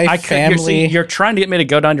 Life, family. You're trying to get me to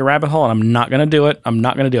go down your rabbit hole, and I'm not going to do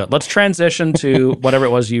it. Let's transition to whatever it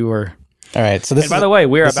was you were. All right. So by the way,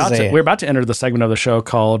 we're about to enter the segment of the show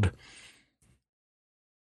called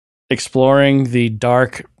 "Exploring the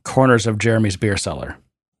Dark Corners of Jeremy's Beer Cellar."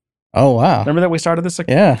 Oh wow! Remember that we started this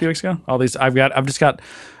a few weeks ago? All these I've just got.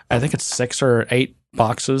 I think it's 6 or 8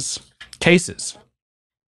 cases.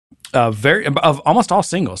 Of almost all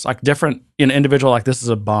singles, like different individual. Like this is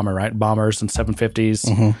a bomber, right? Bombers and 750s.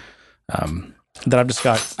 Mm-hmm. That I've just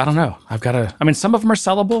got. I don't know. I've got to. I mean, some of them are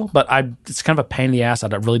sellable, but it's kind of a pain in the ass. I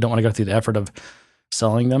really don't want to go through the effort of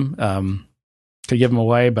selling them. Could give them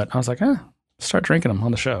away, but I was like, start drinking them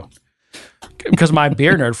on the show because my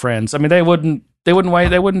beer nerd friends. I mean, they wouldn't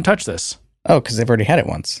touch this. Oh, because they've already had it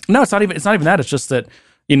once. No, it's not even that. It's just that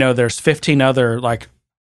there's 15 other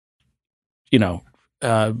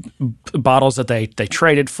bottles that they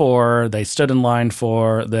traded for, they stood in line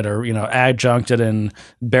for, that are adjuncted and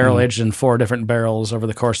barrel aged in 4 different barrels over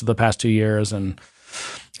the course of the past 2 years, and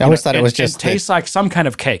I always thought it was just tastes like some kind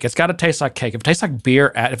of cake. It's got to taste like cake. If it tastes like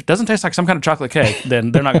beer, if it doesn't taste like some kind of chocolate cake,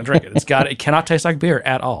 then they're not going to drink it. It cannot taste like beer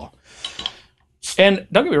at all. And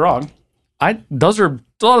don't get me wrong, a lot of those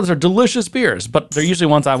are delicious beers, but they're usually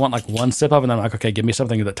ones I want like one sip of, and then I'm like, okay, give me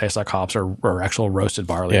something that tastes like hops or actual roasted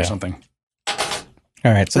barley or something.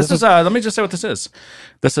 All right, so this is let me just say what this is.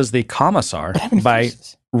 This is the Commissar by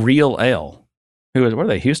Real Ale. What are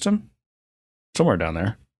they? Houston? Somewhere down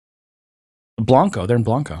there. Blanco. They're in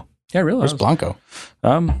Blanco. Yeah, really. Where's Blanco?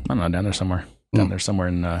 I don't know, down there somewhere. Down there somewhere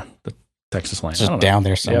in the Texas land. Just down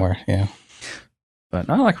there somewhere, yeah. But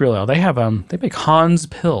I like Real Ale. They have they make Hans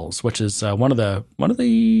Pils, which is one of the more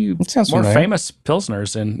famous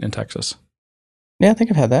pilsners in Texas. Yeah, I think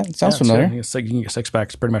I've had that. It sounds familiar. You can get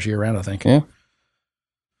 6-packs pretty much year round, I think. Yeah.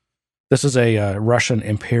 This is a Russian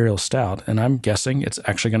Imperial Stout, and I'm guessing it's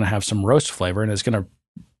actually going to have some roast flavor, and it's going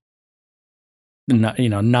to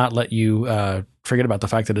not let you forget about the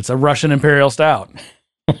fact that it's a Russian Imperial Stout.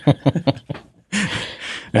 Anyway,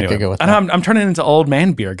 I could go with that. I'm turning into old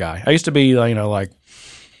man beer guy. I used to be like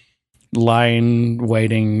line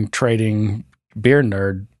waiting, trading beer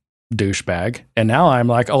nerd douchebag, and now I'm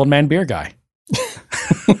like old man beer guy.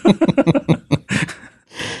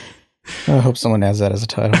 I hope someone has that as a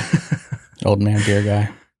title. Old man beer guy.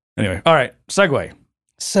 Anyway, all right. Segue.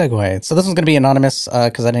 So this one's going to be anonymous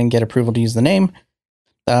because I didn't get approval to use the name.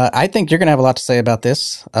 I think you're going to have a lot to say about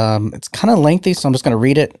this. It's kind of lengthy, so I'm just going to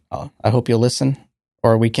read it. I hope you'll listen,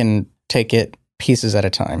 or we can take it pieces at a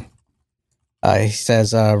time. He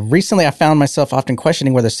says, recently I found myself often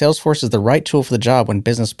questioning whether Salesforce is the right tool for the job when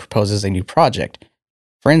business proposes a new project.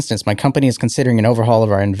 For instance, my company is considering an overhaul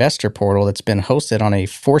of our investor portal that's been hosted on a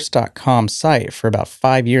Force.com site for about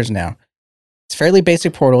 5 years now. It's a fairly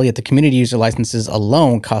basic portal, yet the community user licenses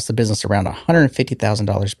alone cost the business around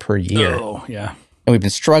 $150,000 per year. Oh, yeah. And we've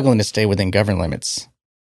been struggling to stay within government limits.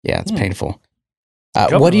 Yeah, it's painful.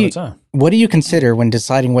 What do you consider when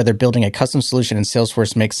deciding whether building a custom solution in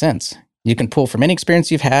Salesforce makes sense? You can pull from any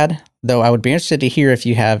experience you've had, though I would be interested to hear if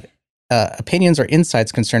you have opinions or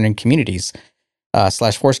insights concerning communities,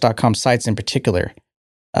 /Force.com sites in particular.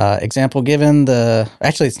 Example given,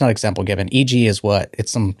 actually it's not example given. EG is what?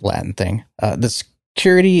 It's some Latin thing. The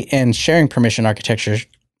security and sharing permission architecture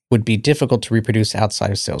would be difficult to reproduce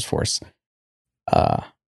outside of Salesforce.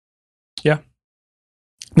 Yeah.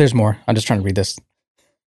 There's more. I'm just trying to read this.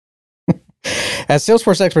 As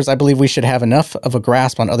Salesforce experts, I believe we should have enough of a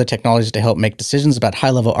grasp on other technologies to help make decisions about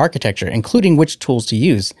high-level architecture, including which tools to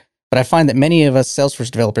use. But I find that many of us Salesforce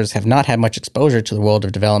developers have not had much exposure to the world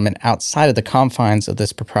of development outside of the confines of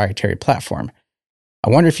this proprietary platform. I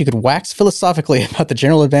wonder if you could wax philosophically about the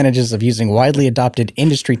general advantages of using widely adopted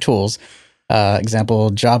industry tools,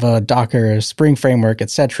 example, Java, Docker, Spring Framework,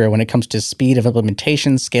 etc., when it comes to speed of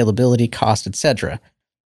implementation, scalability, cost, etc.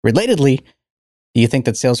 Relatedly, do you think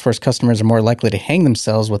that Salesforce customers are more likely to hang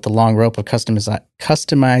themselves with the long rope of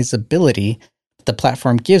customizability the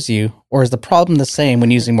platform gives you, or is the problem the same when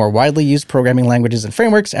using more widely used programming languages and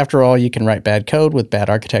frameworks? After all, you can write bad code with bad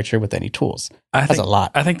architecture with any tools. That's a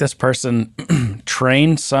lot. I think this person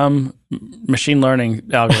trained some machine learning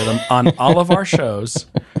algorithm on all of our shows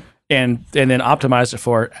and then optimize it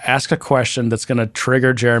for ask a question that's going to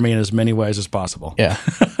trigger Jeremy in as many ways as possible. Yeah.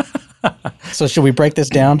 So should we break this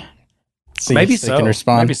down? So Maybe you so. can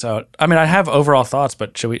respond? Maybe so. I mean, I have overall thoughts,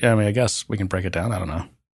 but should we? I mean, I guess we can break it down. I don't know.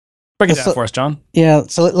 Break it down for us, John. Yeah.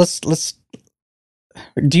 So let's.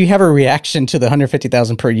 Do you have a reaction to the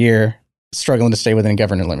 150,000 per year struggling to stay within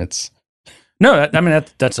government limits? No, I mean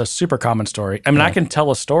that's a super common story. I mean, I can tell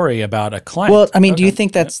a story about a client. Well, I mean, do you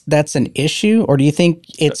think that's an issue, or do you think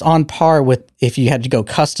it's on par with if you had to go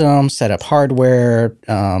custom, set up hardware,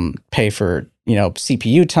 pay for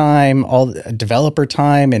CPU time, all developer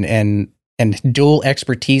time, and dual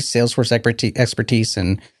expertise, Salesforce expertise,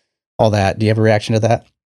 and all that? Do you have a reaction to that?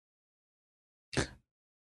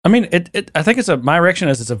 I mean, I think my reaction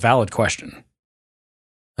is it's a valid question.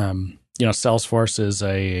 Salesforce is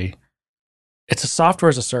it's a software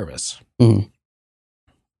as a service. Mm-hmm.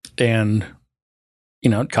 And,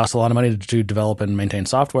 it costs a lot of money to develop and maintain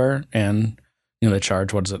software. And, they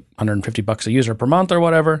charge, what is it, $150 a user per month or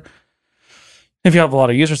whatever. If you have a lot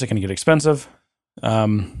of users, it can get expensive. But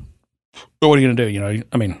what are you going to do?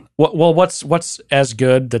 I mean, what's as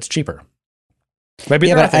good that's cheaper? Maybe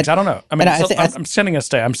there are things. I don't know. I mean,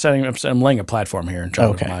 I'm laying a platform here in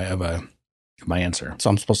terms of my answer. So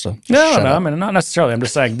I'm supposed to No, I mean, not necessarily. I'm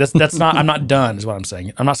just saying that's not. I'm not done. Is what I'm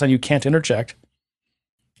saying. I'm not saying you can't interject.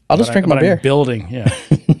 I'll just drink my beer. I'm building,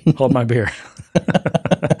 hold my beer.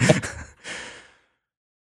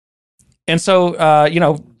 And so,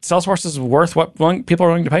 Salesforce is worth what people are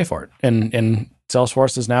willing to pay for it, and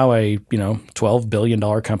Salesforce is now a $12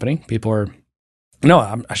 billion company. People are.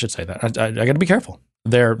 No, I should say that. I got to be careful.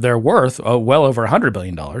 They're worth well over $100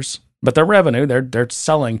 billion, but their revenue, they're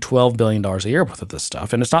selling $12 billion a year worth of this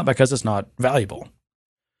stuff, and it's not because it's not valuable.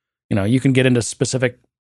 You can get into specific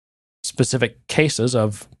cases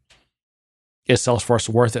of is Salesforce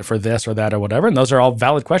worth it for this or that or whatever, and those are all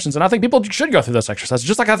valid questions. And I think people should go through this exercise,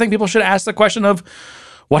 just like I think people should ask the question of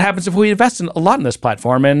what happens if we invest a lot in this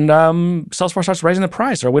platform and Salesforce starts raising the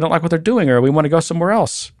price, or we don't like what they're doing, or we want to go somewhere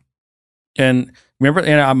else. And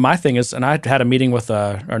remember, my thing is, and I had a meeting with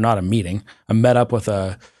I met up with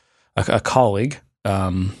a colleague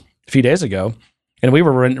a few days ago, and we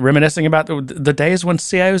were reminiscing about the days when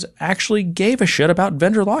CIOs actually gave a shit about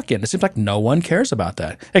vendor lock-in. It seems like no one cares about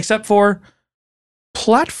that, except for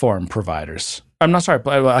platform providers. I'm not sorry,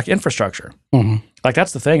 like infrastructure. Mm-hmm. Like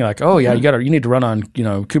that's the thing. Like, oh yeah, you need to run on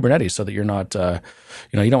Kubernetes so that you're not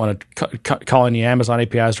you don't want to call any Amazon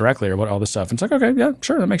APIs directly or all this stuff. And it's like, okay, yeah,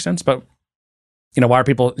 sure, that makes sense, but why are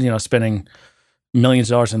people, spending millions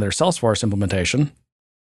of dollars in their Salesforce implementation,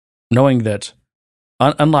 knowing that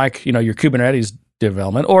unlike, your Kubernetes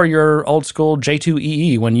development or your old school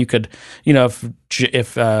J2EE, when you could, if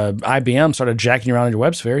IBM started jacking around in your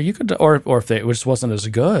WebSphere, you could, or if it just wasn't as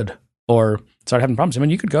good or started having problems, I mean,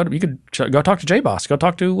 you could go talk to JBoss, go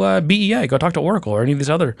talk to BEA, go talk to Oracle or any of these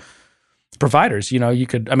other providers. You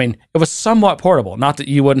could, I mean, it was somewhat portable, not that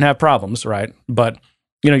you wouldn't have problems, right? But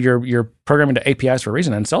you're programming to APIs for a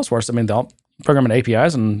reason. And Salesforce, I mean, they'll program in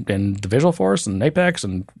APIs and the Visualforce and Apex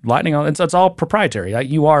and Lightning. It's all proprietary.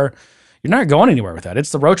 You're not going anywhere with that.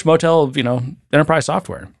 It's the Roach Motel of, enterprise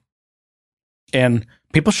software. And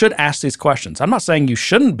people should ask these questions. I'm not saying you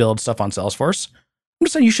shouldn't build stuff on Salesforce. I'm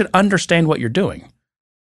just saying you should understand what you're doing.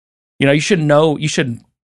 You should know,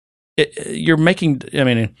 you're making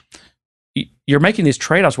these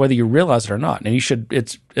trade-offs whether you realize it or not. And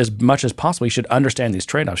it's as much as possible, you should understand these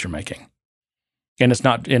trade-offs you're making. And it's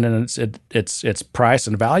not, it's price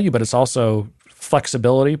and value, but it's also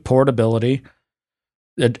flexibility, portability,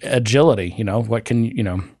 agility, what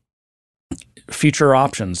can, future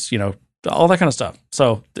options, all that kind of stuff.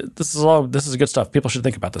 So this is good stuff. People should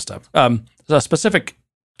think about this stuff. A specific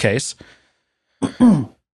case, I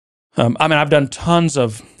mean, I've done tons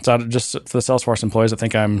of, just for the Salesforce employees that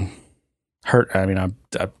think I'm hurt. I mean, I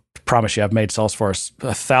promise you, I've made Salesforce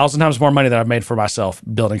 1,000 times more money than I've made for myself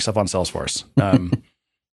building stuff on Salesforce,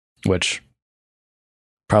 which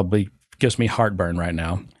probably gives me heartburn right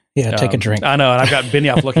now. Yeah, take a drink. I know, and I've got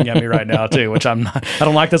Benioff looking at me right now too, which I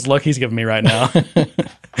don't like this look he's giving me right now.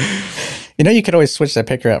 You could always switch that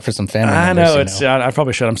picture out for some family members. I know, I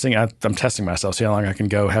probably should. I'm testing myself, see how long I can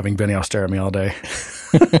go having Benioff stare at me all day.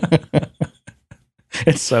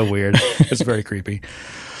 It's so weird. It's very creepy.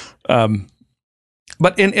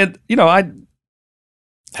 But I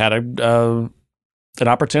had an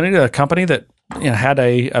opportunity, a company that had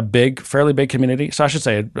a fairly big community. So I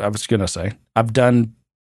was going to say, I've done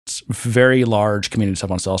very large community stuff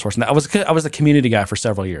on Salesforce, and I was the community guy for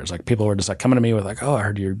several years. Like people were just like coming to me with like, oh, I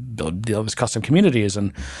heard you build these custom communities,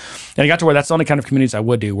 and I got to where that's the only kind of communities I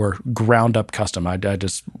would do were ground up custom. I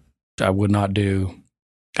would not do.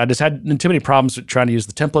 I just had too many problems trying to use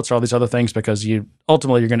the templates or all these other things because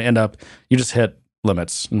ultimately you're going to end up, you just hit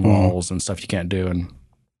limits and walls and stuff you can't do. And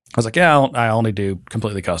I was like, yeah, I only do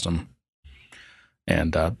completely custom.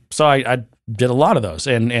 And so I did a lot of those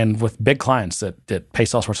and with big clients that pay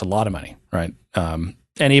Salesforce a lot of money, right? And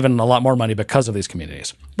even a lot more money because of these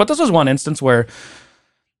communities. But this was one instance where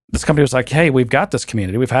this company was like, hey, we've got this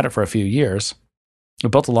community. We've had it for a few years. We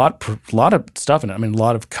built a lot of stuff in it. I mean, a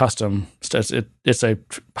lot of custom. It's a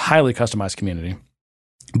highly customized community,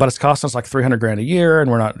 but it's costing us like $300,000 a year,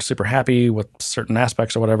 and we're not super happy with certain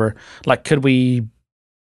aspects or whatever. Like, could we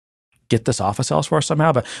get this off of Salesforce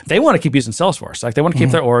somehow? But they want to keep using Salesforce. Like, they want to keep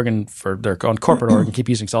their org and for their own corporate org and keep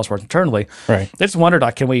using Salesforce internally. Right. They just wondered,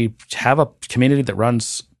 like, can we have a community that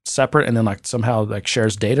runs separate and then like somehow like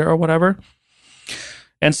shares data or whatever?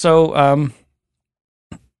 And so,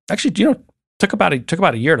 actually, took about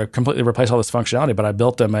a year to completely replace all this functionality, but I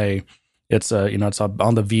built them it's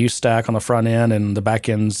on the Vue stack on the front end, and the back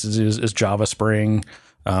end is Java Spring,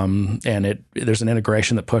 and there's an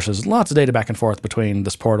integration that pushes lots of data back and forth between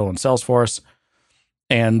this portal and Salesforce,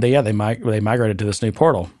 and they migrated to this new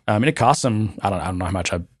portal. And it cost them I don't know how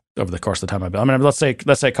much over the course of the time I built. I mean, let's say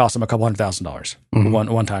it cost them a couple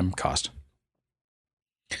 $100,000 one time cost.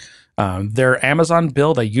 Their Amazon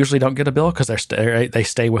bill, they usually don't get a bill because they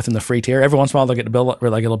stay within the free tier. Every once in a while, they'll get a bill where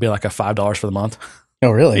like it'll be like a $5 for the month. Oh,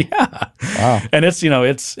 really? Yeah. Wow. And it's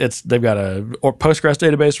they've got a Postgres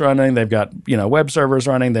database running. They've got web servers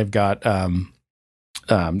running. They've got a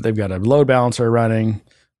load balancer running.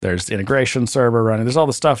 There's integration server running. There's all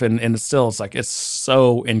this stuff, and it's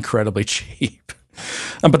so incredibly cheap.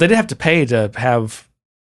 But they did have to pay to have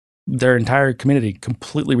their entire community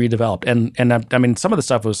completely redeveloped. And I mean, some of the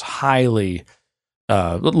stuff was highly,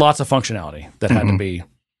 lots of functionality that had to be,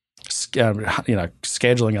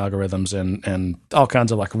 scheduling algorithms and all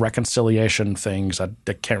kinds of like reconciliation things I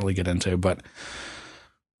can't really get into, but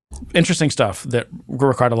interesting stuff that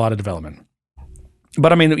required a lot of development.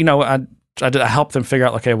 But I mean, I helped them figure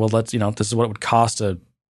out, okay, well, this is what it would cost to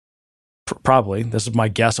probably, this is my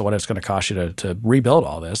guess at what it's going to cost you to rebuild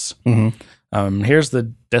all this. Here's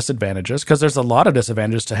the disadvantages, because there's a lot of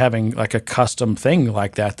disadvantages to having like a custom thing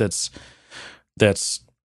like that that's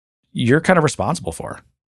you're kind of responsible for.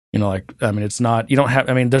 It's not, you don't have,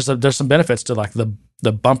 I mean, there's some benefits to like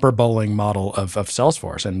the bumper bowling model of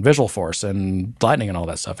Salesforce and Visualforce and Lightning and all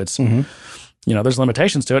that stuff. It's, there's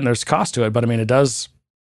limitations to it and there's cost to it, but I mean, it does,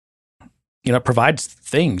 provides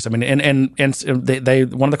things. I mean, and they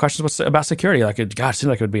one of the questions was about security. Like, it seemed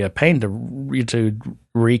like it would be a pain to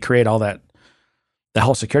recreate all that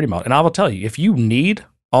whole security model. And I will tell you, if you need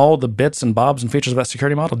all the bits and bobs and features of that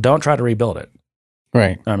security model, don't try to rebuild it.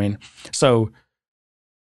 Right. I mean, so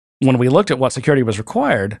when we looked at what security was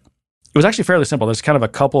required, it was actually fairly simple. There's kind of a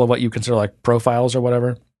couple of what you consider like profiles or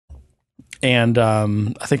whatever. And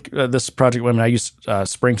I think this project, I use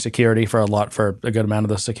Spring Security for a good amount of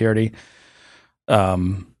the security.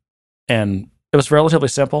 And it was relatively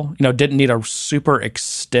simple. Didn't need a super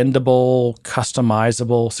extendable,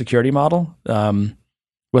 customizable security model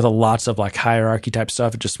with lots of like hierarchy type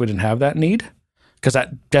stuff. We didn't have that need, because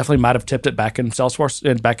that definitely might have tipped it back in Salesforce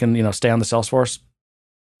and back in stay on the Salesforce.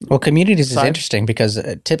 Well, communities is interesting because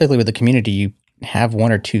typically with the community you have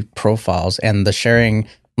one or two profiles, and the sharing,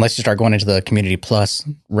 unless you start going into the Community Plus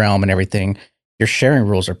realm and everything, your sharing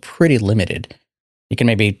rules are pretty limited. You can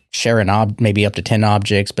maybe share maybe up to 10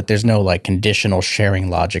 objects, but there's no like conditional sharing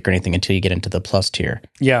logic or anything until you get into the Plus tier.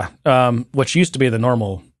 Yeah, which used to be the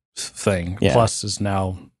normal thing. Yeah. Plus is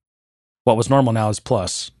now, what was normal now is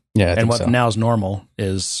Plus. Yeah, and what now is normal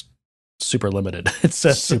is super limited. It's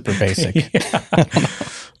super basic.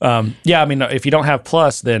 Yeah. I mean, if you don't have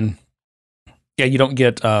Plus, then you don't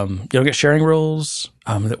get sharing rules.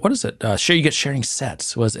 What is it? You get sharing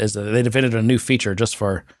sets. They invented a new feature just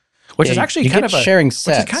for. Which is actually kind of sharing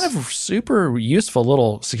sets. Which is kind of a super useful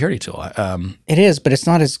little security tool. It is, but it's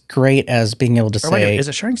not as great as being able to say. Is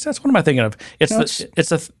it sharing sets? What am I thinking of? It's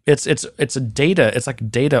a data. It's like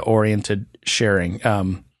data oriented sharing.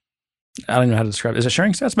 I don't even know how to describe it. Is it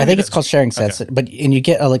sharing sets? I think it's called sharing sets, okay. And you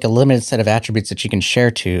get a limited set of attributes that you can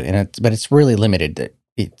share to, but it's really limited.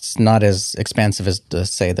 It's not as expansive as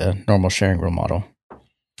say the normal sharing rule model.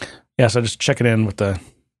 Yeah. So just checking in with the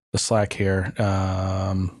Slack here.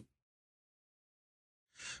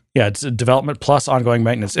 Yeah, it's development plus ongoing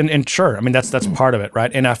maintenance, and sure, I mean that's part of it,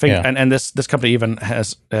 right? And I think, and this company even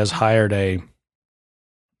has hired I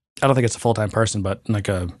don't think it's a full-time person, but like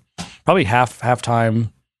a probably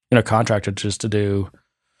half-time contractor just to do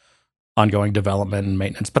ongoing development and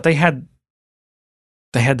maintenance. But they had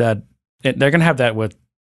that. They're going to have that with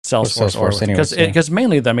Salesforce, because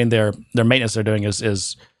mainly, I mean, their maintenance they're doing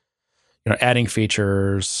is adding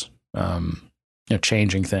features,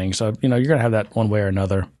 changing things. So, you're going to have that one way or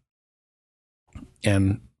another.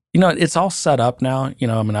 And, it's all set up now. I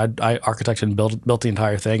architected and built the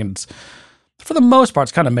entire thing. And it's, for the most part,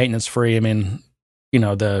 it's kind of maintenance free. I mean,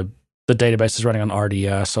 the database is running on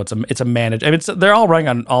RDS. So it's a managed, they're all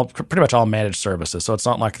running on pretty much all managed services. So it's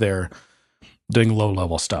not like they're doing low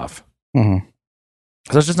level stuff. Mm-hmm.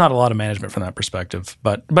 So there's just not a lot of management from that perspective.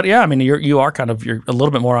 But yeah, you're a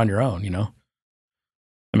little bit more on your own,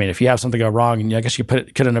 if you have something go wrong, I guess you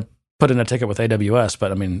put in a ticket with AWS, but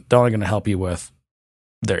they're only going to help you with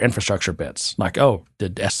their infrastructure bits. Like, oh,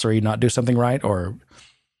 did S3 not do something right? Or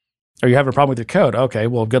are you having a problem with your code? Okay,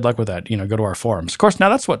 well, good luck with that. Go to our forums. Of course, now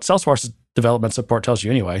that's what Salesforce's development support tells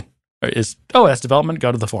you anyway. Is, oh, that's development,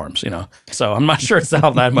 go to the forums, So I'm not sure it's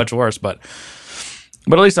that much worse, but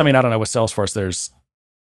at least, I don't know, with Salesforce,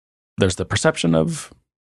 there's the perception of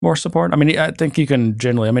more support. I think you can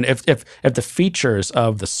generally, if the features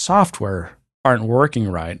of the software aren't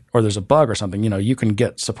working right, or there's a bug or something, you can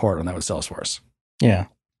get support on that with Salesforce. Yeah.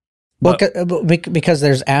 Well, because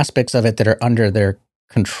there's aspects of it that are under their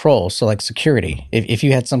control. So like security, if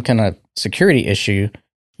you had some kind of security issue,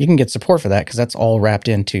 you can get support for that because that's all wrapped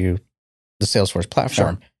into the Salesforce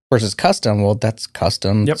platform. Sure. Versus custom, well, that's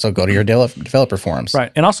custom. Yep. So go to your developer forums.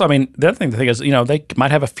 Right. And also, the other thing to think is, they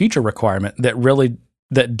might have a feature requirement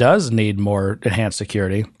that does need more enhanced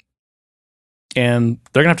security. And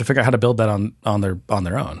they're going to have to figure out how to build that on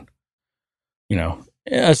their own.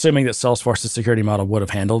 Assuming that Salesforce's security model would have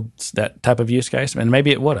handled that type of use case. And maybe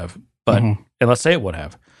it would have, but and let's say it would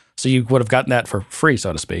have. So you would have gotten that for free,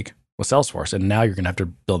 so to speak, with Salesforce, and now you're going to have to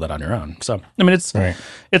build that on your own. So, it's right.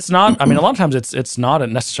 It's not. A lot of times it's not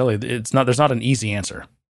necessarily. It's not. There's not an easy answer.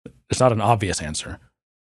 It's not an obvious answer.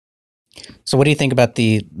 So, what do you think about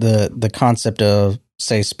the concept of,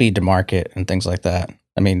 say, speed to market and things like that?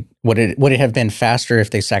 Would it have been faster if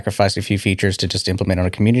they sacrificed a few features to just implement on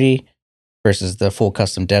a community versus the full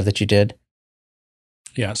custom dev that you did?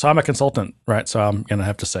 Yeah, so I'm a consultant, right? So I'm going to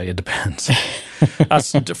have to say it depends.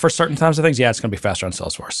 For certain types of things, yeah, it's going to be faster on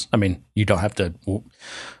Salesforce. You don't have to,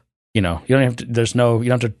 you don't have to.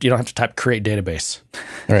 You don't have to type create database.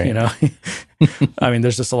 Right.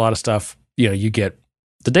 There's just a lot of stuff. You get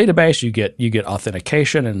the database, you get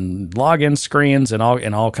authentication and login screens and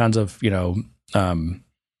all kinds of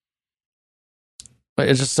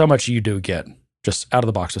it's just so much you do get just out of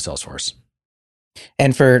the box with Salesforce.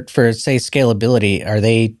 And for say scalability, are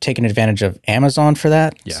they taking advantage of Amazon for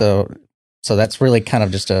that? Yeah. So that's really kind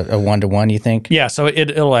of just a 1-to-1, you think? Yeah. So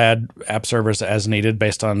it'll add app servers as needed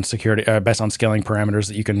based on security, based on scaling parameters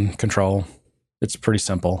that you can control. It's pretty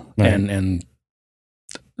simple. Right. And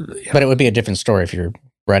but it would be a different story if you're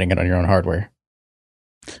writing it on your own hardware.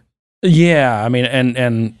 Yeah.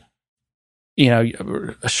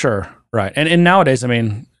 Sure. Right. And nowadays,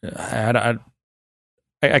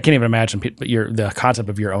 I can't even imagine the concept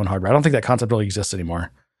of your own hardware. I don't think that concept really exists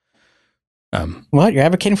anymore. What? You're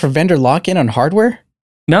advocating for vendor lock-in on hardware?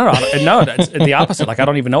 No, it's the opposite. Like, I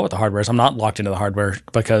don't even know what the hardware is. I'm not locked into the hardware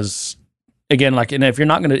because, again, like, and if you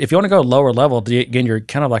want to go lower level, again, you're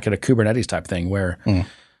kind of like at a Kubernetes type thing where,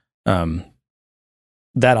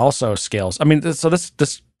 that also scales. So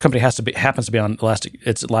this company happens to be on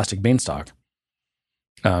Elastic Beanstalk.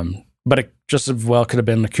 But it just as well could have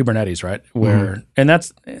been the Kubernetes, right? Where and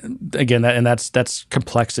that's again that's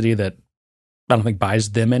complexity that I don't think buys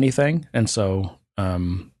them anything, and so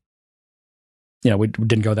we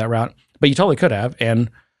didn't go that route. But you totally could have, and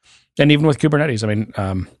even with Kubernetes,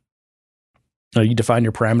 you define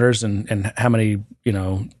your parameters and how many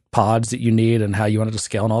pods that you need and how you want it to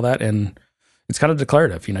scale and all that, and it's kind of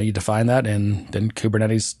declarative. You define that, and then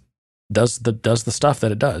Kubernetes does the stuff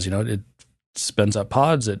that it does. It spins up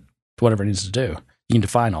pods. It whatever it needs to do. You can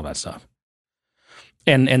define all that stuff.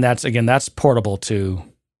 And that's portable to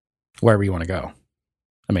wherever you want to go.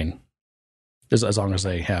 As long as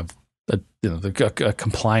they have a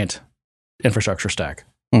compliant infrastructure stack.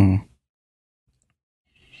 Mm-hmm.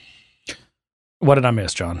 What did I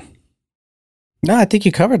miss, John? No, I think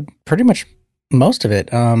you covered pretty much most of it.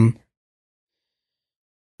 Let's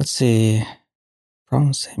see.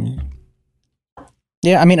 Problem same.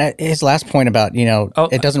 Yeah, his last point about,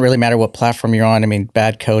 it doesn't really matter what platform you're on.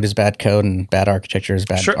 Bad code is bad code and bad architecture is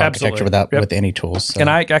bad architecture with any tools. So. And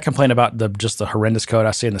I complain about just the horrendous code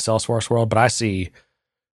I see in the Salesforce world, but I see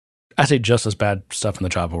just as bad stuff in the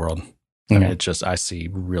Java world. I see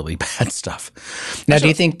really bad stuff. Now, do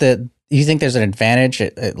you think there's an advantage,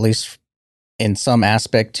 at least in some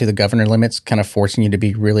aspect, to the governor limits, kind of forcing you to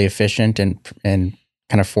be really efficient and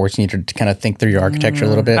kind of forcing you to kind of think through your architecture a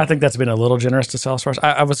little bit? I think that's been a little generous to Salesforce.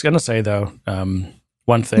 I was going to say, though,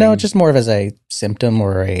 one thing. No, just more of as a symptom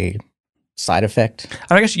or a side effect.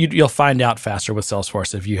 I guess you'll find out faster with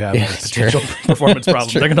Salesforce if you have a potential true. performance problem.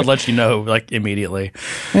 They're going to let you know like immediately.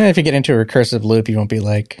 And if you get into a recursive loop, you won't be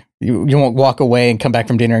like, you won't walk away and come back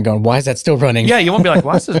from dinner and going, why is that still running? Yeah, you won't be like,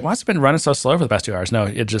 why's it been running so slow for the past 2 hours? No,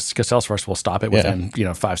 it just because Salesforce will stop it within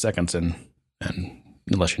 5 seconds and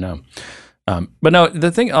let you know. But no,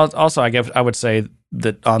 the thing also, I would say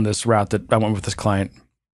that on this route that I went with this client,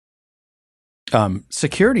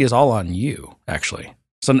 security is all on you, actually.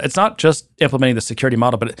 So it's not just implementing the security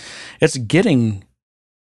model, but it's getting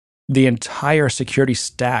the entire security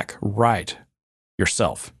stack right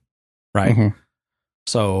yourself, right? Mm-hmm.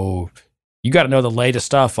 So you got to know the latest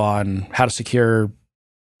stuff on how to secure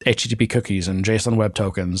HTTP cookies and JSON web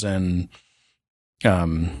tokens and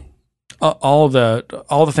all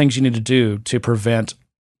the things you need to do to prevent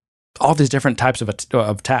all these different types of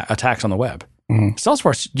attacks on the web. Mm-hmm.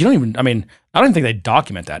 Salesforce, I don't think they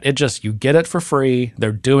document that. It just, you get it for free.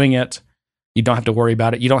 They're doing it. You don't have to worry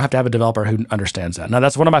about it. You don't have to have a developer who understands that. Now,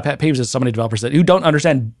 that's one of my pet peeves is so many developers who don't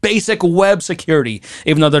understand basic web security,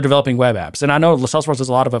 even though they're developing web apps. And I know Salesforce does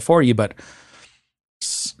a lot of it for you, but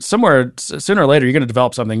somewhere, sooner or later, you're going to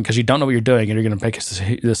develop something because you don't know what you're doing, and you're going to make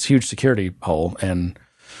this huge security hole. And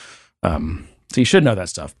so you should know that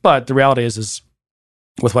stuff. But the reality is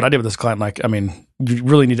with what I did with this client, you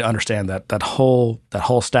really need to understand that whole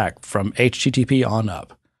stack from HTTP on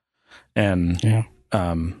up, and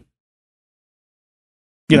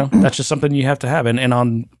that's just something you have to have. And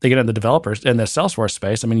again, in the developers in the Salesforce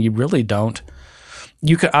space, you really don't.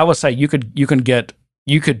 I would say you could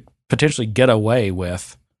potentially get away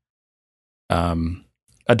with a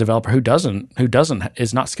developer who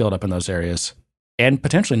is not skilled up in those areas, and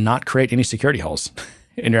potentially not create any security holes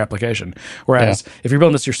in your application. Whereas if you're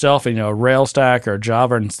building this yourself in a Rails stack or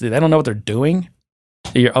Java and they don't know what they're doing,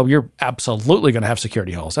 you're absolutely going to have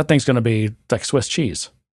security holes. That thing's going to be like Swiss cheese.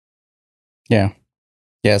 Yeah.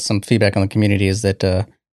 Yeah. Some feedback on the community is that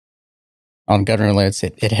on government limits,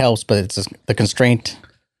 it helps, but it's the constraint.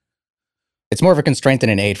 It's more of a constraint than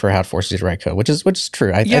an aid for how it forces you to write code, which is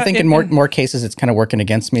true. I think in more cases, it's kind of working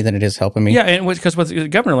against me than it is helping me. Yeah, and because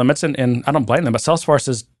with government limits, and I don't blame them, but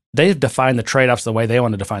Salesforce they've defined the trade-offs the way they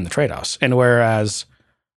want to define the trade-offs. And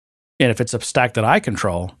if it's a stack that I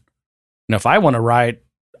control, if I want to write,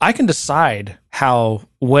 I can decide how,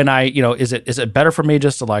 when is it better for me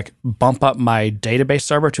just to like bump up my database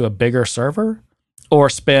server to a bigger server, or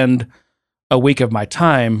spend a week of my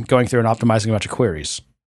time going through and optimizing a bunch of queries?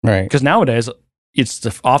 Right. Because nowadays it's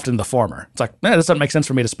often the former. It's like, this doesn't make sense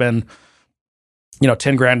for me to spend,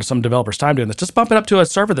 $10,000 of some developer's time doing this. Just bump it up to a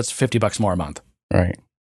server that's $50 more a month. Right.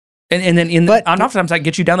 And then oftentimes I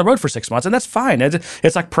get you down the road for 6 months, and that's fine.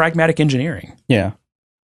 It's like pragmatic engineering. Yeah.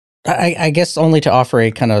 I guess only to offer a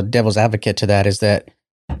kind of devil's advocate to that is that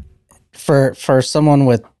for someone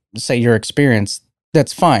with, say, your experience,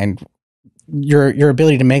 that's fine. Your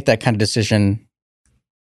ability to make that kind of decision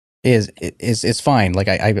is fine. Like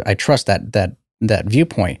I trust that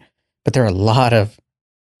viewpoint. But there are a lot of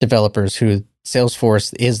developers who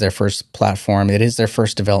Salesforce is their first platform. It is their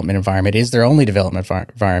first development environment. It is their only development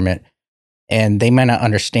environment. And they may not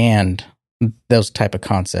understand those type of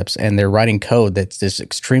concepts. And they're writing code that's just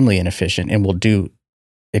extremely inefficient and will do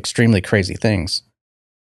extremely crazy things.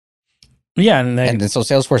 Yeah. And so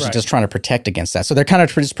Salesforce is just trying to protect against that. So they're kind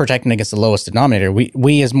of just protecting against the lowest denominator.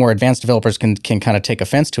 We as more advanced developers can kind of take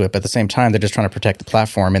offense to it, but at the same time, they're just trying to protect the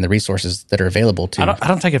platform and the resources that are available to. I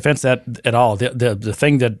don't take offense to that at all. The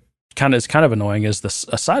thing that is kind of annoying is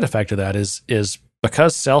a side effect of that is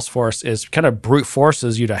because Salesforce is kind of brute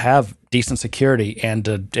forces you to have decent security and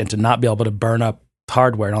to not be able to burn up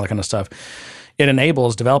hardware and all that kind of stuff. It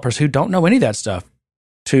enables developers who don't know any of that stuff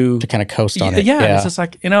to kind of coast on it. Yeah, it's just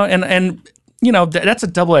like, and that's a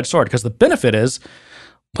double-edged sword, because the benefit is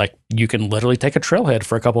like you can literally take a trailhead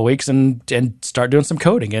for a couple of weeks and start doing some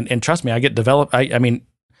coding. And trust me, I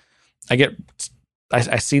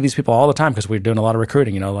see these people all the time because we're doing a lot of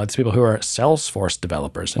recruiting, a lot of these people who are Salesforce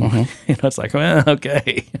developers. And it's like, well,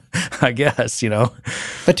 okay, I guess,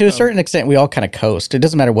 But to a certain extent, we all kind of coast. It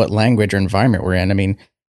doesn't matter what language or environment we're in.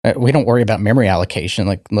 We don't worry about memory allocation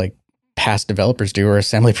like past developers do, or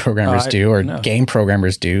assembly programmers do, or game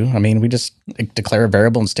programmers do. We just declare a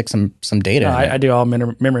variable and stick some data in it. I do all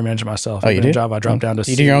memory management myself. Oh, you do? In Java, I drop down to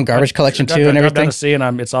C. You do your own garbage collection too and everything? I drop down to C,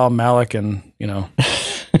 and it's all malloc, and,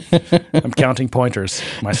 I'm counting pointers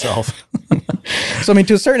myself. So,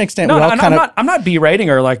 to a certain extent, I'm not berating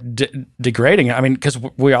or like degrading. Because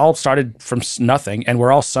we all started from nothing, and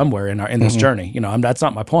we're all somewhere in this journey. That's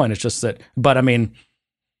not my point. It's just that, but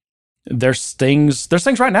there's things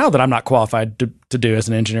right now that I'm not qualified to do as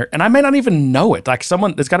an engineer, and I may not even know it. Like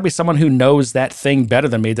there's got to be someone who knows that thing better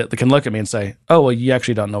than me that can look at me and say, "Oh, well, you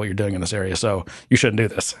actually don't know what you're doing in this area, so you shouldn't do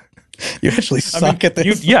this." You actually suck at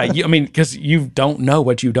this. Because you don't know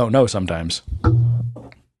what you don't know sometimes.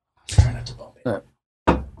 You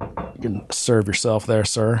can serve yourself there,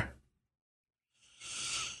 sir.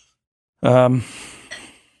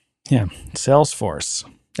 Salesforce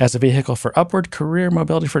as a vehicle for upward career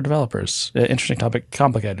mobility for developers. Interesting topic.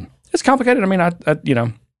 Complicated. It's complicated. I mean, I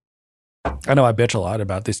know I bitch a lot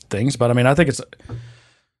about these things, but I mean, I think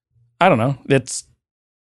I don't know. It's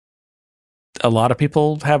a lot of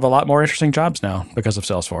people have a lot more interesting jobs now because of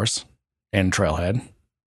Salesforce and Trailhead.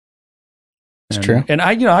 It's true. And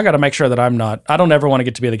I got to make sure that I don't ever want to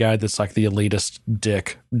get to be the guy that's like the elitist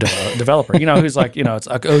dick developer, who's like, it's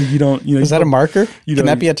like, oh, you don't, is that a marker? Can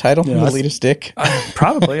that be a title? Elitist dick?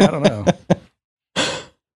 Probably. I don't know.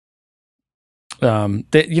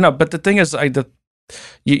 But the thing is,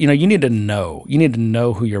 you need to know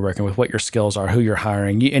who you're working with, what your skills are, who you're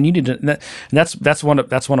hiring, and you need to. And that's one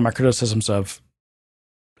of my criticisms of,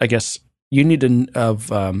 I guess you need to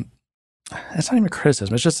It's not even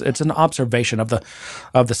criticism. It's an observation of the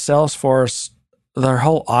Salesforce, their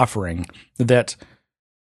whole offering, that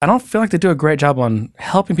I don't feel like they do a great job on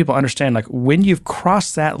helping people understand, like, when you've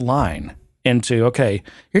crossed that line into, okay,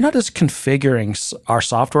 you're not just configuring our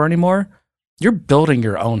software anymore, you're building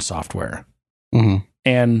your own software. Mm-hmm.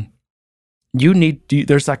 And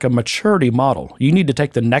there's like a maturity model. You need to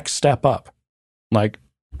take the next step up, like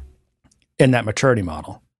in that maturity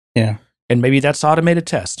model. Yeah. And maybe that's automated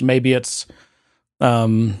tests. Maybe it's,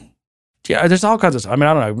 there's all kinds of stuff. I mean,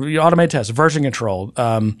 I don't know, automated tests, version control.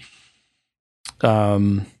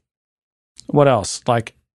 What else?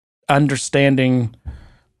 Like understanding,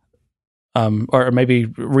 or maybe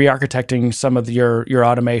re-architecting some of your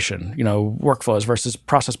automation, workflows versus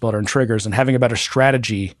process builder and triggers, and having a better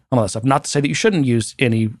strategy on all that stuff. Not to say that you shouldn't use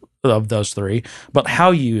any of those three, but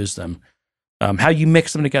how you use them, how you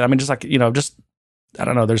mix them together. I mean, just like, I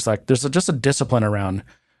don't know. There's just a discipline around.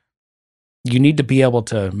 You need to be able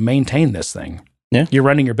to maintain this thing. Yeah, you're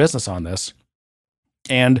running your business on this,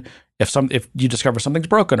 and if you discover something's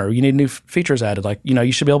broken or you need new features added, like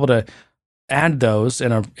you should be able to add those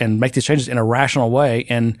and make these changes in a rational way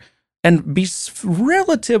and be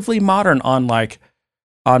relatively modern on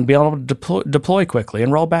being able to deploy quickly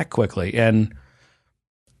and roll back quickly and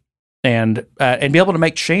be able to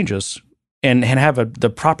make changes. And have the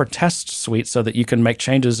proper test suite so that you can make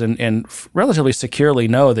changes and relatively securely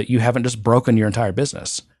know that you haven't just broken your entire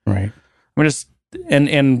business. Right. I mean,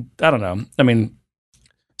 and I don't know. I mean,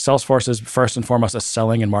 Salesforce is first and foremost a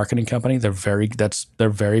selling and marketing company. They're very,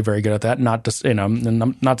 very good at that. Not to,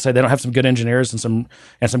 not to say they don't have some good engineers and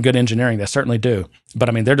some good engineering. They certainly do. But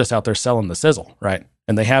I mean, they're just out there selling the sizzle, right?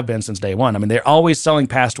 And they have been since day one. I mean, they're always selling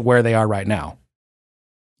past where they are right now.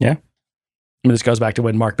 Yeah. I mean, this goes back to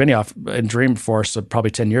when Mark Benioff in Dreamforce,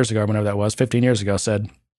 probably 10 years ago, or whenever that was, 15 years ago, said,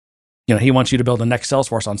 he wants you to build the next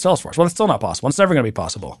Salesforce on Salesforce. Well, it's still not possible. It's never going to be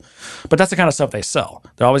possible. But that's the kind of stuff they sell.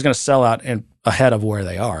 They're always going to sell out ahead of where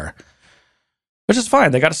they are, which is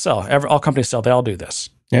fine. They got to sell. All companies sell. They all do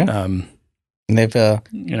this. Yeah. And they've,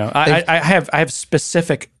 I have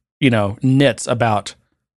specific, nits about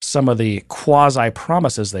some of the quasi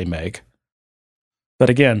promises they make.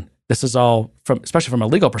 But again, this is all especially from a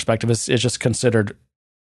legal perspective, it's just considered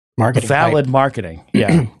marketing valid hype. Marketing.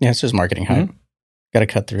 Yeah. Yeah, it's just marketing hype. Mm-hmm. Got to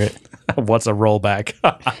cut through it. What's a rollback?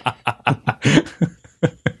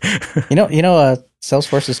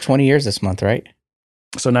 Salesforce is 20 years this month, right?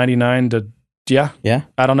 So 99 to, yeah. Yeah.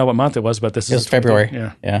 I don't know what month it was, but this is February.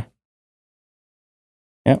 Yeah. Yeah.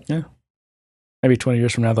 Yep. Yeah. Maybe 20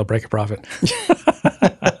 years from now, they'll break a profit.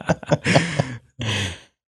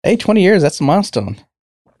 Hey, 20 years, that's a milestone.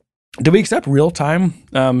 Do we accept real-time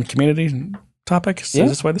community topics? Yeah.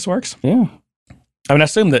 Is this the way this works? Yeah. I mean, I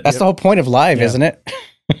assume that that's the whole point of live, isn't it?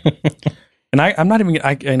 And I'm not even.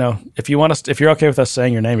 If you want us, if you're okay with us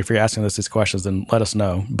saying your name, if you're asking us these questions, then let us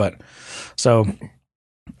know. But so,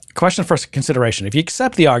 question for consideration: if you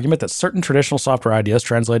accept the argument that certain traditional software ideas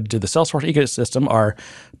translated to the Salesforce ecosystem are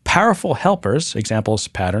powerful helpers, examples,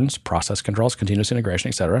 patterns, process controls, continuous integration,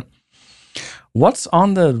 etc., what's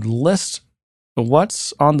on the list?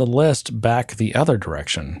 What's on the list back the other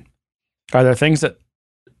direction? Are there things that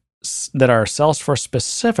are Salesforce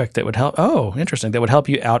specific that would help? Oh, interesting. That would help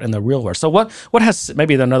you out in the real world. So what has,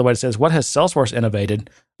 maybe another way to say is, what has Salesforce innovated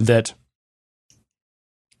that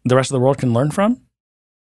the rest of the world can learn from?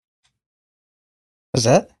 Is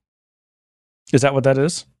that what that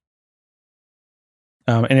is?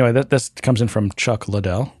 Anyway, this comes in from Chuck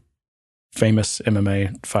Liddell. famous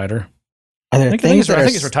MMA fighter. Are there I think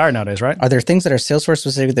he's retired nowadays, right? Are there things that are Salesforce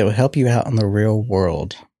specific that will help you out in the real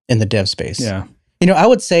world in the dev space? Yeah. I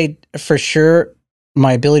would say for sure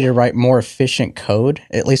my ability to write more efficient code,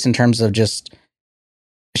 at least in terms of just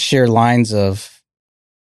sheer lines of,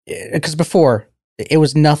 because before it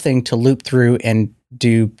was nothing to loop through and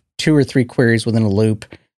do 2 or 3 queries within a loop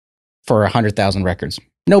for 100,000 records.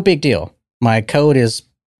 No big deal. My code is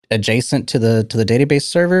adjacent to the database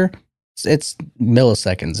server. It's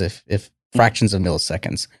milliseconds, if fractions of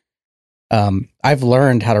milliseconds. I've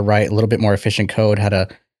learned how to write a little bit more efficient code, how to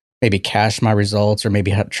maybe cache my results, or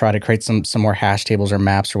maybe try to create some more hash tables or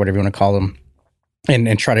maps or whatever you want to call them,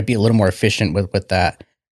 and try to be a little more efficient with that.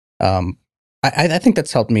 I think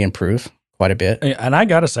that's helped me improve quite a bit. And I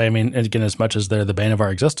got to say, I mean, again, as much as they're the bane of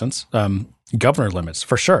our existence, governor limits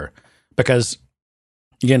for sure. Because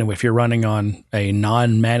again, if you're running on a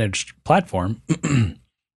non-managed platform,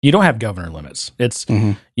 you don't have governor limits. It's,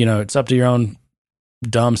 it's up to your own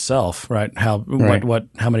dumb self, right? How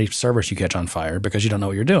many servers you catch on fire because you don't know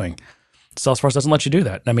what you're doing. Salesforce doesn't let you do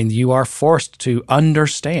that. I mean, you are forced to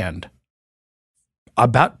understand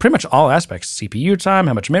about pretty much all aspects: CPU time,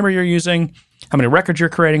 how much memory you're using, how many records you're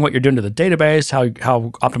creating, what you're doing to the database, how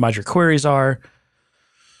optimized your queries are,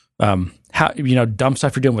 how dumb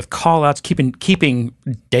stuff you're doing with callouts, keeping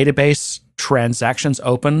database transactions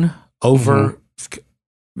open over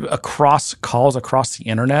across calls across the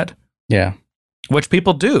internet. Yeah. Which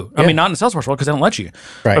people do. I mean, not in the Salesforce world because they don't let you.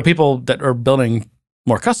 Right. But people that are building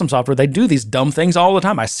more custom software, they do these dumb things all the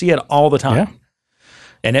time. I see it all the time. Yeah.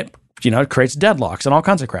 And it, it creates deadlocks and all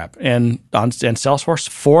kinds of crap. And Salesforce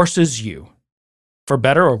forces you, for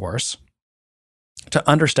better or worse, to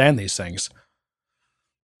understand these things.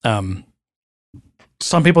 Some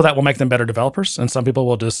people that will make them better developers, and some people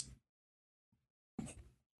will just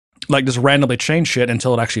randomly change shit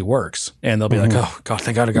until it actually works. And they'll be like, oh, God,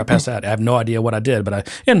 thank God I got past that. I have no idea what I did.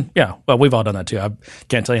 We've all done that too. I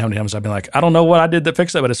can't tell you how many times I've been like, I don't know what I did that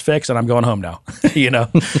fixed it, but it's fixed and I'm going home now.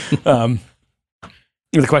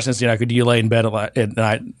 The question is, could you lay in bed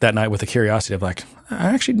that night with the curiosity of like,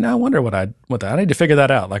 I actually now wonder what I need to figure that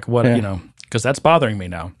out. Like what, because that's bothering me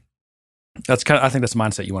now. That's I think that's the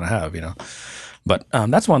mindset you want to have, But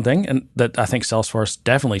that's one thing, and that I think Salesforce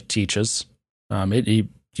definitely teaches.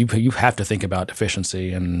 You have to think about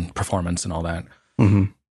efficiency and performance and all that.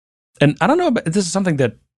 Mm-hmm. And I don't know, but this is something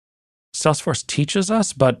that Salesforce teaches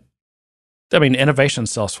us, but I mean, innovation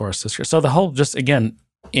Salesforce this year. So the whole, just again,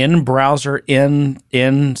 in browser, in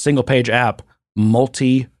single page app,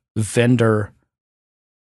 multi-vendor.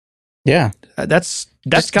 Yeah. That's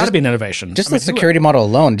got to be an innovation. Just the security model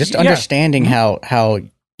alone, just understanding how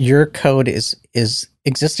your code is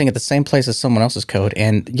existing at the same place as someone else's code.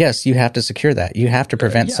 And yes, you have to secure that. You have to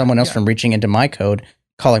prevent someone else from reaching into my code,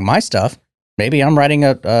 calling my stuff. Maybe I'm writing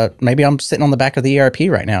maybe I'm sitting on the back of the ERP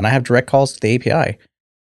right now and I have direct calls to the API.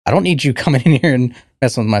 I don't need you coming in here and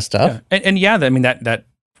messing with my stuff. Yeah. And I mean, that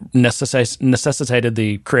necessitated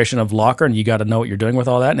the creation of Locker, and you got to know what you're doing with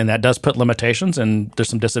all that. And that does put limitations, and there's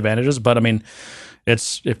some disadvantages, but I mean,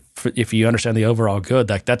 it's if you understand the overall good,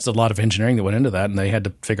 like that's a lot of engineering that went into that, and they had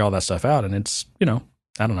to figure all that stuff out. And it's, I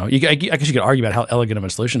don't know. I guess you could argue about how elegant of a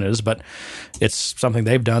solution it is, but it's something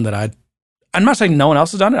they've done that I'm not saying no one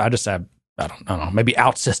else has done it. I just have, I don't know, maybe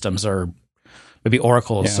OutSystems or maybe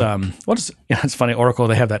Oracle's. Yeah. What is? It's funny. Oracle,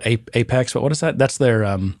 they have that Apex, but what is that? That's their.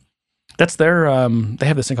 They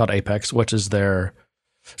have this thing called Apex, which is their.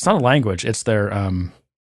 It's not a language. It's their.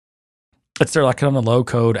 It's their like kind of low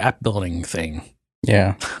code app building thing.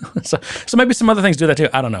 Yeah. so maybe some other things do that too.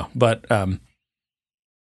 I don't know, but I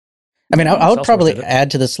mean, I would probably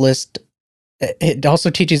add to this list. It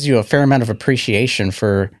also teaches you a fair amount of appreciation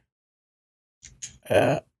for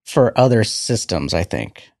other systems. I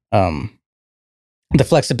think the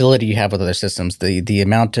flexibility you have with other systems, the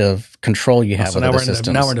amount of control you have with other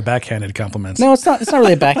systems. Now we're into backhanded compliments. No, it's not. It's not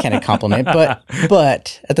really a backhanded compliment,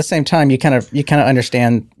 but at the same time, you kind of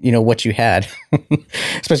understand, what you had,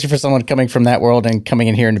 especially for someone coming from that world and coming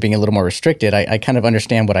in here and being a little more restricted. I kind of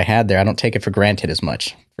understand what I had there. I don't take it for granted as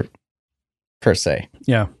much, per se.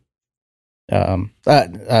 Yeah.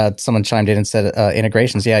 Someone chimed in and said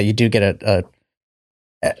integrations. Yeah, you do get a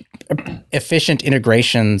efficient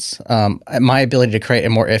integrations. My ability to create a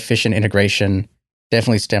more efficient integration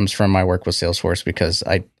definitely stems from my work with Salesforce, because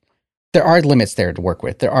there are limits there to work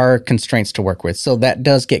with. There are constraints to work with. So that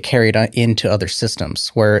does get carried into other systems,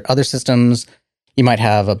 where other systems, you might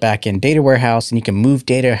have a back-end data warehouse and you can move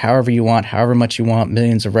data however you want, however much you want,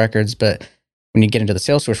 millions of records. But when you get into the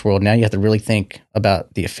Salesforce world, now you have to really think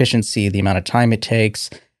about the efficiency, the amount of time it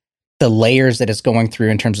takes, the layers that it's going through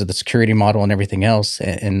in terms of the security model and everything else,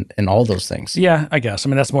 and all those things. Yeah, I guess. I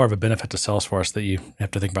mean, that's more of a benefit to Salesforce that you have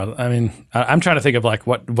to think about. I mean, I'm trying to think of like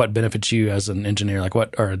what benefits you as an engineer, like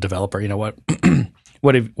what, or a developer. You know,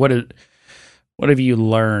 what have you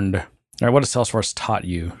learned, or what has Salesforce taught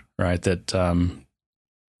you, right? That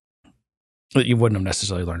that you wouldn't have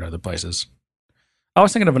necessarily learned other places. I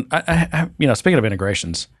was thinking of speaking of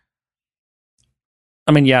integrations.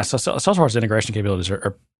 I mean, yeah, so Salesforce integration capabilities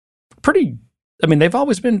are pretty. I mean, they've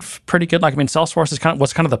always been pretty good. Like, I mean, Salesforce is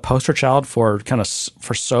was kind of the poster child for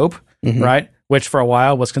for SOAP, right? Which for a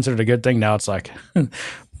while was considered a good thing. Now it's like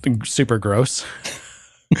super gross.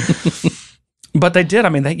 But they did. I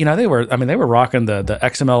mean, they were rocking the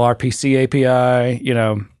XML RPC API. You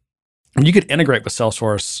know, and you could integrate with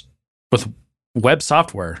Salesforce with web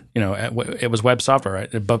software. You know, it was web software,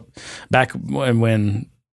 right? But back when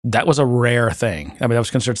that was a rare thing. I mean, that was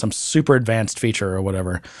considered some super advanced feature or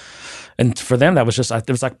whatever. And for them, that was just, it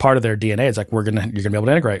was like part of their DNA. It's like, you're gonna be able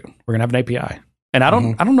to integrate. We're gonna have an API. And I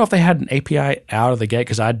don't know if they had an API out of the gate,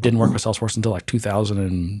 because I didn't work with Salesforce until like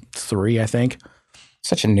 2003, I think.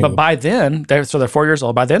 Such a new. But by then, they're 4 years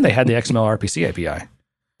old. By then, they had the XML RPC API.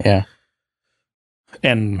 Yeah.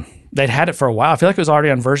 And they'd had it for a while. I feel like it was already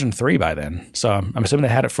on version 3 by then. So I'm assuming they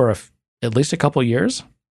had it for at least a couple of years.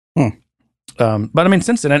 But I mean,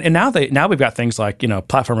 since then, and now we've got things like,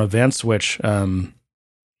 platform events, which,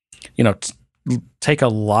 take a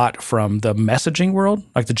lot from the messaging world,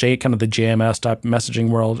 like the JMS type messaging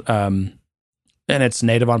world. And it's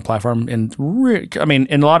native on platform, and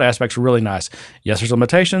in a lot of aspects, really nice. Yes, there's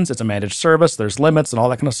limitations. It's a managed service. There's limits and all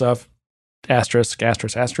that kind of stuff. Asterisk,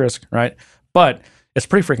 asterisk, asterisk, right? But it's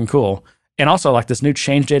pretty freaking cool. And also, like, this new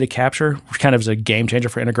change data capture, which kind of is a game changer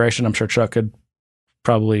for integration. I'm sure Chuck could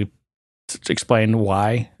probably explain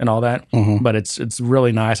why and all that. But it's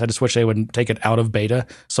really nice. I just wish they would take it out of beta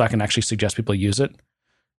so I can actually suggest people use it.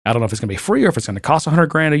 I don't know if it's going to be free or if it's going to cost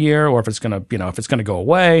 $100,000 a year, or if it's going to, if it's going to go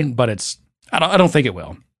away. But I don't think it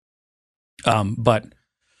will. But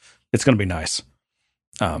it's going to be nice.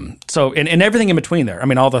 So and everything in between there. I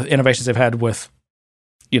mean, all the innovations they've had with,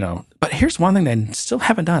 But here's one thing they still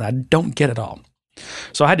haven't done. I don't get it all.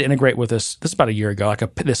 So I had to integrate with this. This is about a year ago.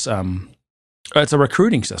 It's a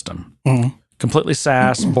recruiting system, completely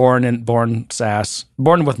SaaS, born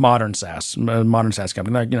with modern SaaS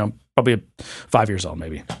company. Like, probably 5 years old,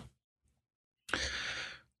 maybe.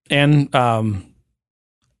 And I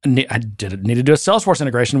need to do a Salesforce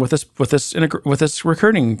integration with this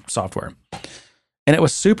recruiting software, and it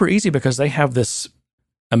was super easy because they have this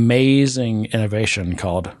amazing innovation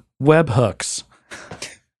called webhooks,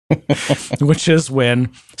 which is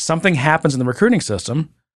when something happens in the recruiting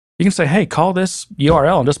system. You can say, hey, call this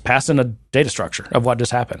URL and just pass in a data structure of what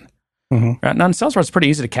just happened. Right? Now, in Salesforce, it's pretty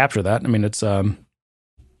easy to capture that. I mean, it's, you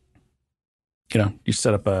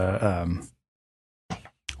set up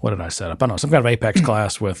what did I set up? I don't know, some kind of Apex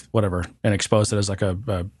class with whatever, and expose it as like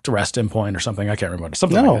a REST endpoint or something. I can't remember.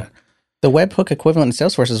 Something like that. The webhook equivalent in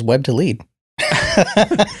Salesforce is web to lead.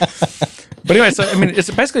 But anyway, so I mean, it's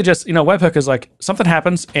basically just, webhook is like something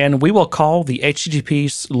happens and we will call the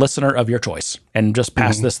HTTP listener of your choice and just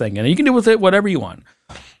pass this thing, and you can do with it whatever you want.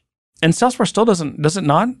 And Salesforce still does it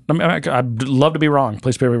not? I mean, I'd love to be wrong.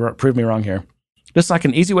 Please prove me wrong here. Just like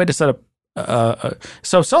an easy way to set up.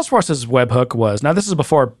 So Salesforce's webhook was, now this is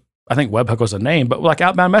before I think webhook was a name, but like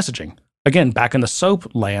outbound messaging. Again, back in the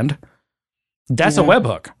SOAP land, that's a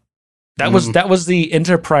webhook. That was the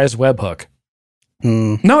enterprise webhook.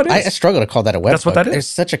 No, it is. I struggle to call that a webhook. That's what that is. There's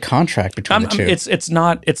such a contract between the two. It's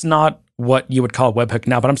not what you would call a webhook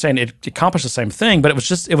now, but I'm saying it accomplished the same thing. But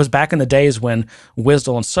it was back in the days when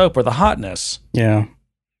WSDL and SOAP were the hotness. Yeah.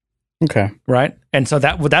 Okay. Right, and so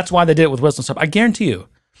that's why they did it with WSDL and SOAP. I guarantee you,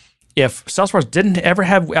 if Salesforce didn't ever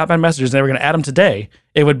have outbound messages and they were going to add them today,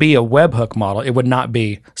 it would be a webhook model. It would not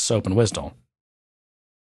be SOAP and WSDL.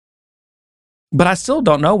 But I still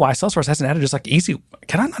don't know why Salesforce hasn't added just like easy.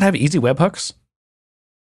 Can I not have easy webhooks?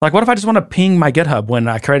 Like, what if I just want to ping my GitHub when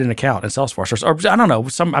I create an account in Salesforce? Or I don't know.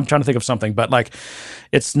 I'm trying to think of something, but like,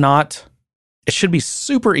 it's not. It should be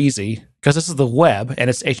super easy because this is the web and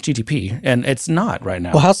it's HTTP, and it's not right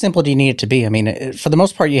now. Well, how simple do you need it to be? I mean, for the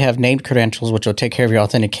most part, you have named credentials, which will take care of your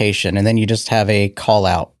authentication, and then you just have a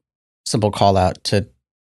simple call out to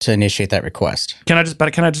initiate that request. Can I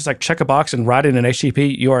just like check a box and write in an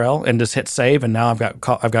HTTP URL and just hit save, and now I've got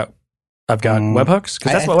webhooks?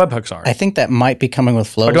 Because that's what webhooks are. I think that might be coming with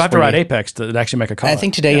Flows. Or do I have to write Apex to actually make a call? I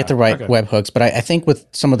think today you have to write webhooks, but I think with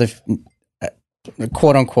some of the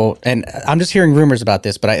quote unquote, and I'm just hearing rumors about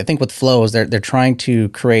this, but I think with Flows, they're trying to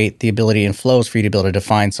create the ability in Flows for you to be able to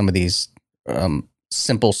define some of these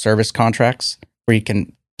simple service contracts where you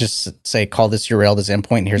can just say, call this URL, this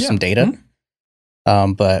endpoint, and here's some data.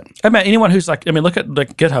 But I mean, anyone who's like, I mean, look at the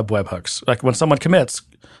GitHub webhooks. Like when someone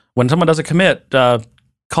does a commit,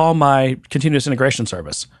 call my continuous integration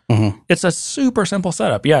service. It's a super simple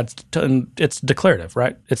setup. Yeah, it's declarative,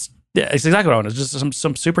 right? It's exactly what I want. It's just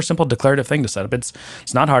some super simple declarative thing to set up. It's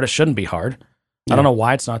not hard. It shouldn't be hard. I don't know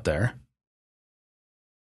why it's not there.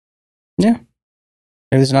 Yeah.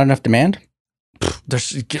 Maybe there's not enough demand.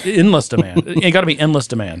 There's endless demand. It got to be endless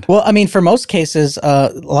demand. Well, I mean, for most cases,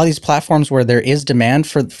 a lot of these platforms where there is demand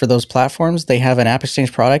for those platforms, they have an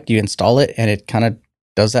AppExchange product. You install it, and it kind of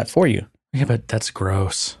does that for you. Yeah, but that's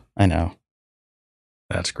gross. I know.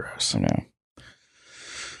 That's gross. I know.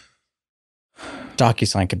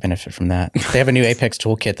 DocuSign could benefit from that. They have a new Apex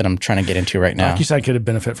toolkit that I'm trying to get into right now. DocuSign could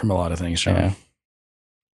benefit from a lot of things, Sean. Yeah.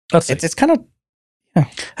 It's kind of... Yeah.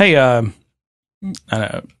 Hey, I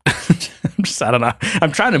know. I don't know.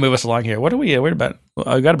 I'm trying to move us along here. What are we? We're about.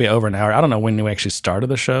 Well, we got to be over an hour. I don't know when we actually started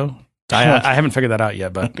the show. I haven't figured that out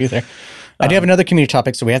yet, but either. I do have another community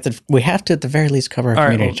topic, so we have to at the very least cover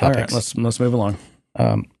our community topics. All right, let's move along.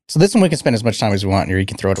 So this one we can spend as much time as we want, or you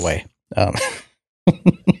can throw it away.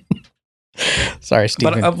 Sorry,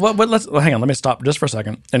 Stephen. But let's hang on. Let me stop just for a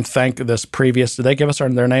second and thank this previous. Did they give us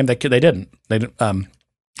their name? They didn't. They didn't.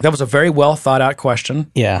 That was a very well thought out question.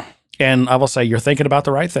 Yeah. And I will say you're thinking about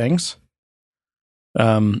the right things.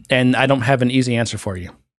 And I don't have an easy answer for you.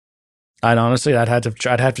 I'd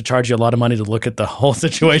have to charge you a lot of money to look at the whole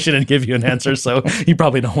situation and give you an answer. So you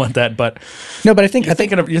probably don't want that. But no, but I think you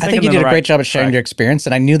did a great job at sharing your experience,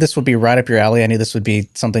 and I knew this would be right up your alley. I knew this would be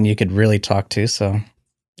something you could really talk to. So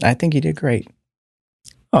I think you did great.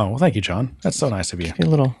 Oh, well, thank you, John. That's so nice of you. Give you a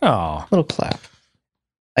little clap.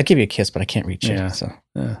 I'd give you a kiss, but I can't reach you. So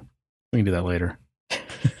we can do that later.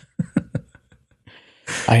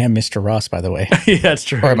 I am Mr. Ross, by the way. Yeah, that's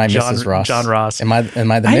true. Or am I Mrs. Ross? John Ross. Am I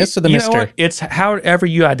the Miss or the Mister? Know what? It's however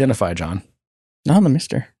you identify, John. No, I'm the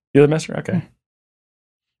Mister. You're the Mister? Okay.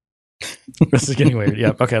 This is getting weird.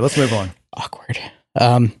 Yeah. Okay, let's move on. Awkward.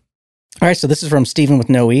 All right, so this is from Stephen with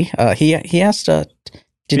no E. He asked...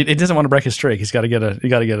 he doesn't want to break his streak. He's got to get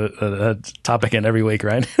a topic in every week,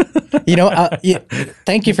 right?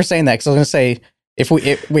 Thank you for saying that, because I was going to say,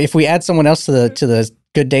 if we add someone else to the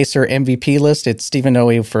Good Day Sir MVP list, it's Stephen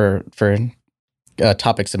Noe for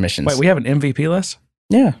topic submissions. Wait, we have an MVP list?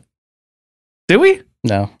 Yeah. Do we?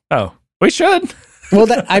 No. Oh, we should. Well,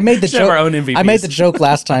 I made the joke. Our own MVPs. I made the joke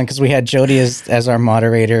last time because we had Jody as our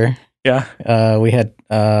moderator. Yeah. We had.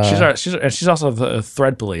 She's also the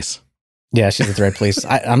thread police. Yeah, she's the thread police.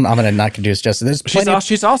 I'm gonna not do this justice.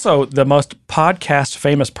 She's also the most podcast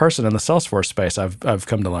famous person in the Salesforce space. I've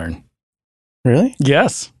come to learn. Really?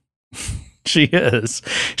 Yes. She is.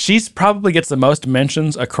 She's probably gets the most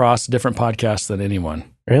mentions across different podcasts than anyone.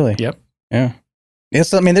 Really? Yep. Yeah.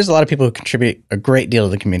 Yes. I mean, there's a lot of people who contribute a great deal to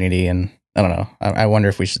the community, and I don't know. I wonder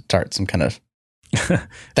if we should start some kind of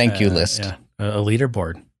thank you list. Yeah. A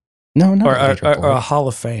leaderboard. No, not or a leaderboard. Or a Hall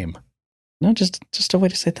of Fame. No, just a way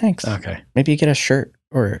to say thanks. Okay. Maybe you get a shirt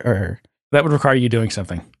or that would require you doing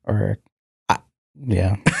something. Or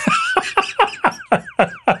yeah.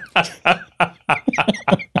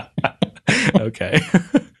 Okay.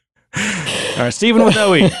 All right, Stephen with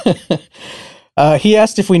Noe. He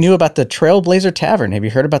asked if we knew about the Trailblazer Tavern. Have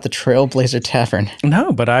you heard about the Trailblazer Tavern?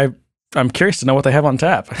 No, but I'm curious to know what they have on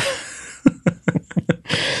tap.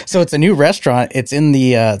 So it's a new restaurant. It's in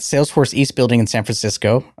the Salesforce East building in San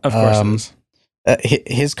Francisco. Of course it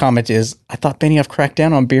is. His comment is, I thought Benioff cracked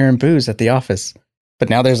down on beer and booze at the office. But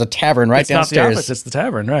now there's a tavern right downstairs. It's not the office, it's the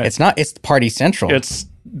tavern, right? It's not. It's Party Central. It's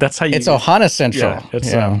Ohana Central. Yeah,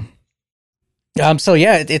 it's So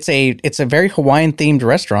yeah, it's a very Hawaiian themed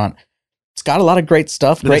restaurant. It's got a lot of great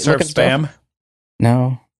stuff. Great looking spam. Stuff.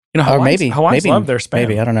 No, Hawaiians love their spam.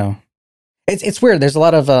 Maybe I don't know. It's weird. There's a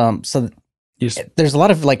lot of there's a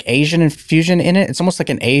lot of like Asian infusion in it. It's almost like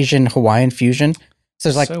an Asian Hawaiian fusion. So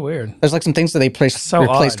there's like so weird. There's like some things that they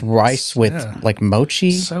replaced rice with like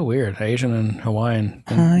mochi. So weird. Asian and Hawaiian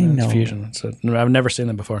fusion. So I've never seen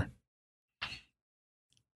them before.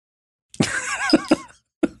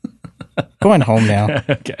 Going home now.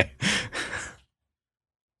 Okay.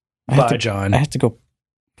 Bye, John. I have to go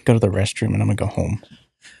to the restroom and I'm gonna go home.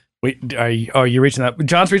 Wait, are you reaching that?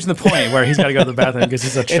 John's reaching the point where he's got to go to the bathroom because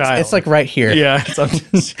he's a child. It's like right here. Yeah,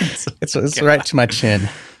 it's right to my chin.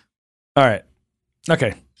 All right.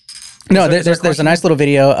 Okay. No, there's a nice little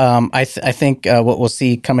video. I think what we'll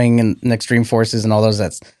see coming in next Dreamforces and all those.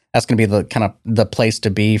 That's going to be the kind of the place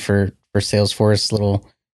to be for Salesforce little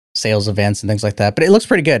sales events and things like that. But it looks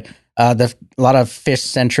pretty good. A lot of fish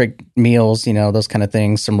centric meals, those kind of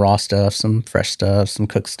things. Some raw stuff, some fresh stuff, some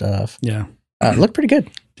cooked stuff. Yeah, look pretty good.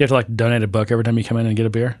 you have to like donate a book every time you come in and get a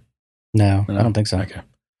beer? No, I don't think so. Okay.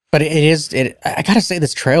 But I gotta say,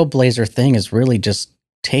 this Trailblazer thing is really just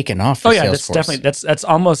taken off for Salesforce. That's definitely, that's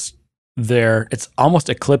almost there. It's almost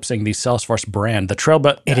eclipsing the Salesforce brand. The Trail,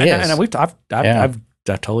 but it is. And I've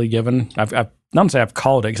totally given, I've not to say I've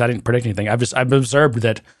called it because I didn't predict anything. I've observed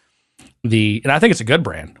that and I think it's a good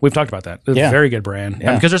brand. We've talked about that. It's a very good brand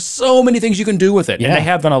because there's so many things you can do with it, and they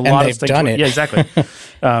have done a lot of things. Done it. Yeah, exactly.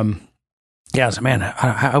 So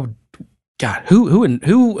man, God,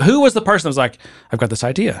 who was the person that was like, I've got this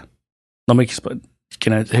idea. Let me explain.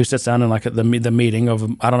 Who sits down in like the meeting of,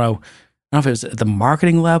 I don't know if it was at the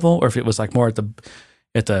marketing level or if it was like more at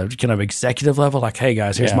the kind of executive level. Like, hey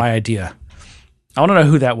guys, here's my idea. I want to know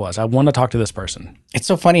who that was. I want to talk to this person. It's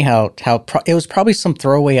so funny how it was probably some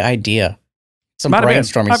throwaway idea, some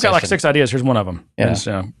brainstorming. I've got like 6 ideas. Here's one of them. Yeah.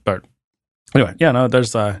 And, but anyway,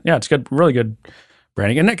 there's it's good, really good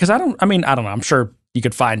branding. And because I don't know. I'm sure you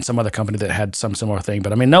could find some other company that had some similar thing,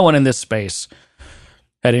 but I mean, no one in this space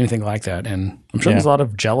had anything like that. And I'm sure there's a lot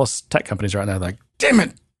of jealous tech companies right now. Like, damn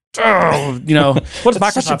it. Oh, what does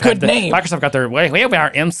Microsoft such a good name? Microsoft got we have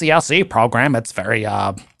our MCLC program. It's very,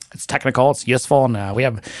 it's technical, it's useful, and we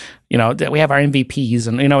have our MVPs,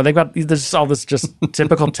 and they've got there's all this just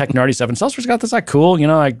typical tech nerdy stuff. And Salesforce got this like cool,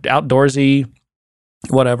 like outdoorsy,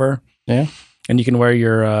 whatever. Yeah, and you can wear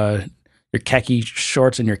your khaki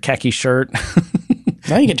shorts and your khaki shirt.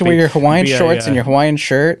 Now you get to wear your Hawaiian shorts and your Hawaiian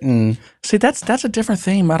shirt, and see that's a different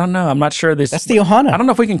theme. I don't know. I'm not sure this. That's the Ohana. I don't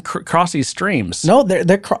know if we can cross these streams. No,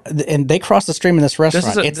 and they cross the stream in this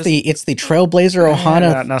restaurant. It's the Trailblazer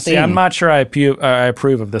Ohana. Now, see, I'm not sure I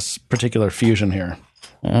approve of this particular fusion here.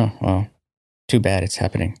 Oh well, too bad it's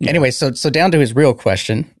happening. Yeah. Anyway, so down to his real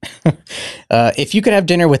question: if you could have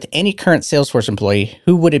dinner with any current Salesforce employee,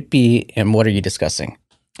 who would it be, and what are you discussing?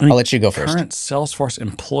 I'll let you go first. Current Salesforce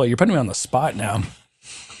employee. You're putting me on the spot now.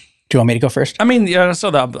 Do you want me to go first? I mean,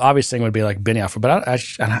 so the obvious thing would be like Benioff, but I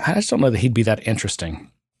just don't know that he'd be that interesting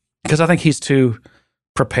because I think he's too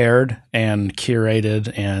prepared and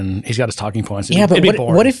curated, and he's got his talking points. But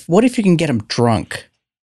what if you can get him drunk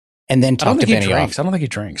and then talk to Benioff? I don't think he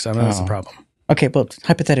drinks. I know that's the problem. Okay, but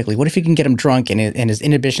hypothetically, what if you can get him drunk and his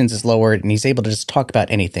inhibitions is lowered and he's able to just talk about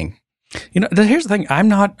anything? Here's the thing. I'm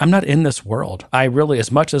not in this world. I really,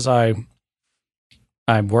 as much as I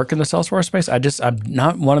work in the Salesforce space, I'm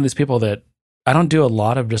not one of these people that I don't do a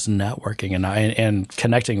lot of just networking and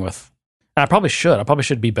connecting with. And I probably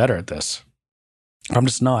should be better at this. I'm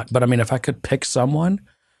just not. But I mean, if I could pick someone,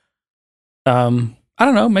 I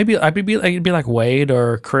don't know. Maybe it'd be like Wade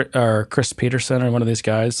or Chris Peterson or one of these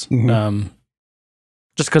guys. Mm-hmm.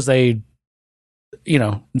 Just because they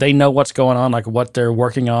know what's going on, like what they're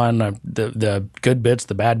working on, the good bits,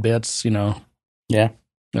 the bad bits. Yeah.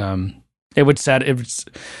 It would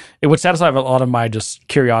satisfy a lot of my just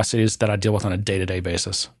curiosities that I deal with on a day-to-day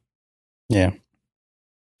basis. Yeah.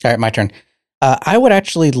 All right, my turn. I would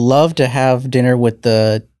actually love to have dinner with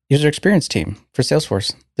the user experience team for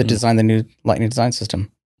Salesforce that designed the new Lightning design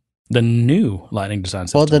system. The new Lightning design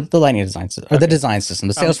system? Well, the Lightning design system, or the design system,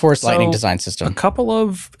 the Salesforce Lightning design system.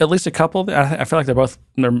 At least a couple, I feel like there's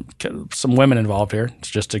some women involved here,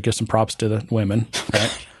 just to give some props to the women,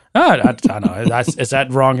 right? I don't know. Is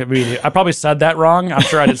that wrong? I probably said that wrong. I'm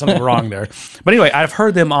sure I did something wrong there. But anyway, I've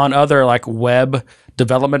heard them on other like web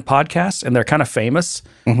development podcasts, and they're kind of famous.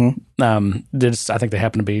 Mm-hmm. I think they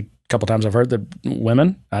happen to be a couple times I've heard the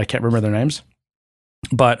women. I can't remember their names.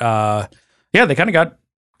 But they kind of got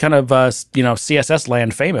CSS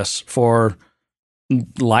land famous for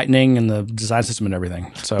Lightning and the design system and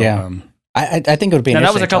everything. So I think it would be an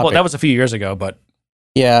interesting topic. That was a few years ago, but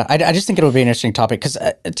yeah, I just think it would be an interesting topic because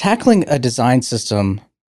tackling a design system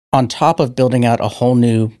on top of building out a whole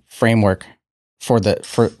new framework for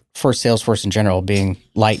Salesforce in general, being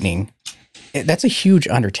Lightning, that's a huge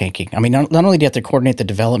undertaking. I mean, not only do you have to coordinate the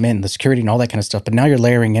development and the security and all that kind of stuff, but now you're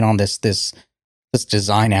layering in on this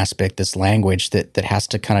design aspect, this language that has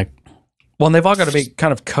to kind of. Well, and they've all got to be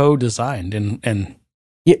kind of co-designed and.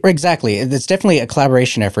 Yeah, exactly. It's definitely a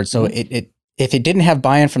collaboration effort. So if it didn't have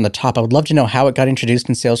buy-in from the top, I would love to know how it got introduced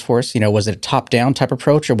in Salesforce. Was it a top-down type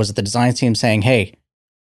approach, or was it the design team saying, "Hey,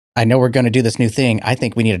 I know we're going to do this new thing. I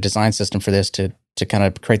think we need a design system for this to kind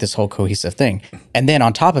of create this whole cohesive thing," and then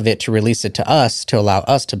on top of it, to release it to us to allow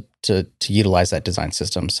us to utilize that design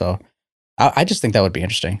system. So, I just think that would be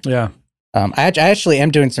interesting. Yeah. I actually am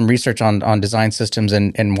doing some research on design systems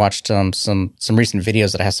and watched some recent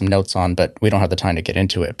videos that I have some notes on, but we don't have the time to get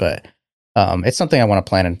into it. But it's something I want to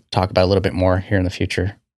plan and talk about a little bit more here in the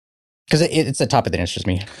future because it's a topic that interests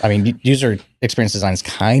me. I mean, user experience design is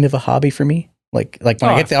kind of a hobby for me. Like when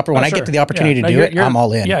I get to the opportunity to do it, I'm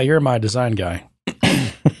all in. Yeah, you're my design guy.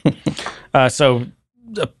 So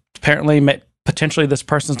apparently, potentially this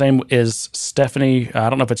person's name is Stephanie. I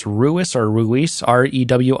don't know if it's Ruiz or Ruiz,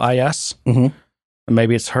 Rewis. Mm-hmm.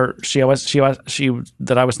 Maybe it's her. She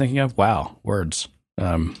that I was thinking of. Wow, words.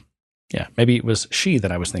 Yeah, maybe it was she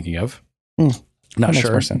that I was thinking of. Not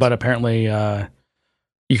sure, but apparently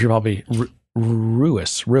you could probably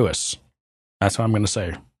Ruiz. That's what I'm going to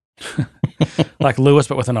say. Like Lewis,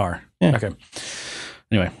 but with an R. Yeah. Okay.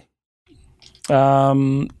 Anyway.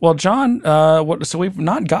 Well, John, so we've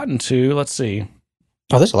not gotten to, let's see.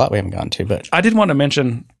 Oh, there's a lot we haven't gotten to, but I did want to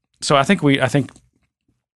mention, so I think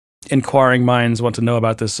inquiring minds want to know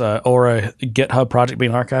about this Aura GitHub project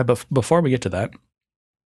being archived, but before we get to that,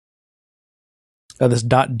 this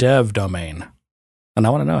 .dev domain. And I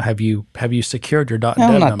want to know, have you secured your .dev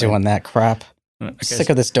domain? I'm not doing that crap. Okay. Sick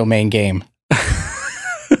of this domain game.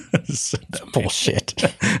 Bullshit.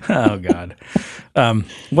 Oh God.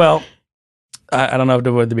 Well, I don't know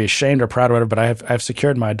whether to be ashamed or proud or whatever, but I've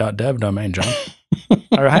secured my .dev domain, John.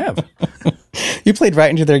 I have. You played right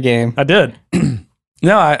into their game. I did.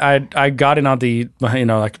 No, I got in on the,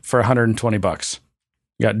 like for $120.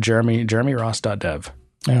 Got jeremyross.dev.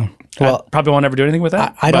 Yeah. Well, I probably won't ever do anything with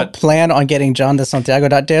that. I don't plan on getting John de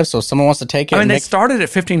Santiago.dev, so if someone wants to take it. I mean, they started at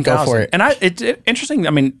 15,000. Go for it. And it's interesting.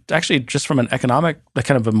 I mean, actually, just from an economic,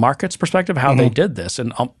 kind of a markets perspective, how they did this.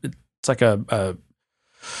 And it's like it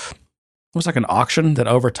was like an auction that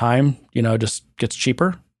over time, just gets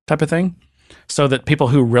cheaper type of thing. So that people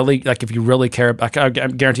who really, like, if you really care, I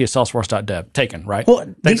guarantee you Salesforce.dev, taken, right?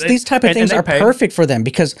 Well, these type of things are perfect for them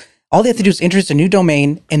because all they have to do is introduce a new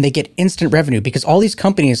domain and they get instant revenue because all these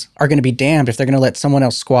companies are going to be damned if they're going to let someone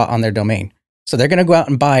else squat on their domain. So they're going to go out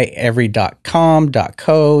and buy every .com,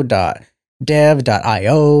 .co, .dev,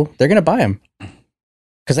 .io. They're going to buy them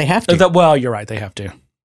because they have to. Well, you're right. They have to.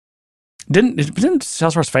 Didn't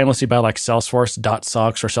Salesforce famously buy like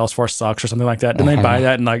Salesforce.sucks or Salesforce sucks or something like that? Didn't they buy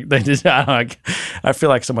that? And like they did, I feel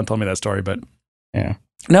like someone told me that story, but yeah.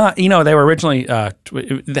 No, they were originally,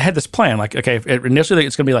 they had this plan, like, okay, initially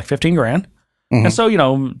it's going to be like $15,000. Mm-hmm. And so,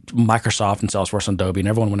 Microsoft and Salesforce and Adobe and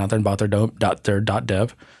everyone went out there and bought their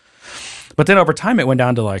 .dev. But then over time it went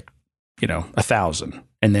down to like, 1,000.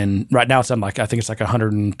 And then right now it's on like, I think it's like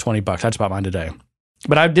 $120. I just bought mine today.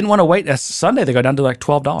 But I didn't want to wait. Sunday they go down to like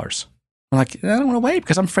 $12. I'm like, I don't want to wait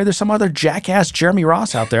because I'm afraid there's some other jackass Jeremy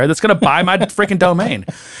Ross out there that's going to buy my freaking domain.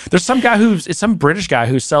 There's it's some British guy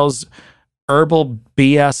who sells herbal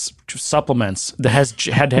BS supplements that has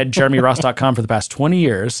had jeremyross.com for the past 20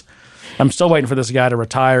 years. I'm still waiting for this guy to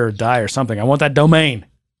retire or die or something. I want that domain.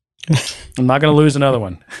 I'm not going to lose another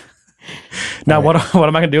one. Now, right. What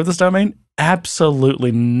am I going to do with this domain?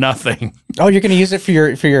 Absolutely nothing. Oh, you're going to use it for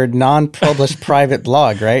your non-published private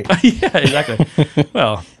blog, right? Yeah, exactly.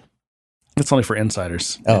 Well, it's only for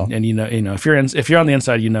insiders. Oh, and if you're on the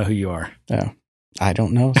inside, you know who you are. Oh, I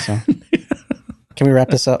don't know. So, can we wrap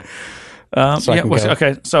this up?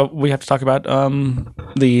 Okay. So we have to talk about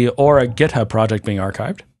the Aura GitHub project being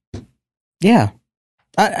archived. Yeah,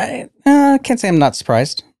 I can't say I'm not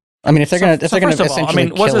surprised. I mean, if they're going to essentially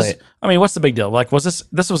kill it. I mean, what's the big deal? Like,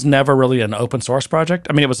 this was never really an open source project.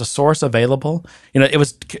 I mean, it was a source available. It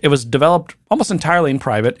was developed almost entirely in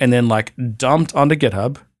private and then like dumped onto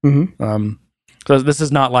GitHub. Mm-hmm. So this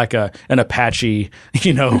is not like an Apache,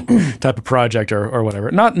 type of project or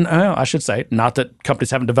whatever. I should say, not that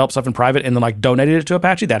companies haven't developed stuff in private and then like donated it to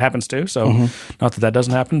Apache. That happens too. So not that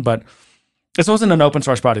doesn't happen, but this wasn't an open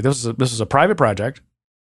source project. This was a private project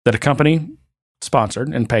that a company sponsored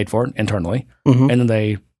and paid for internally, and then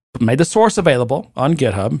they made the source available on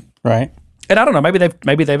GitHub. Right. And I don't know,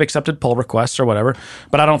 maybe they've accepted pull requests or whatever,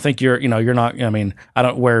 but I don't think you're not. I mean, I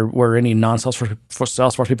don't were any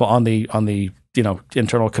non-Salesforce people on the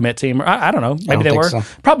internal commit team. I don't know. Maybe they were. So.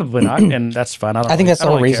 Probably not, and that's fine. I think that's the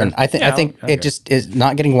whole reason. I think it just is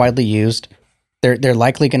not getting widely used. They're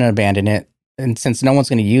likely going to abandon it, and since no one's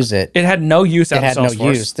going to use it, it had no use. It had no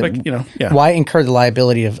use. Why incur the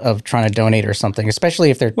liability of trying to donate or something, especially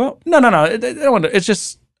if they're no. It's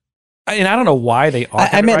just. And I don't know why they are.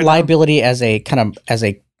 I meant liability as a kind of as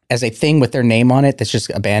a thing with their name on it that's just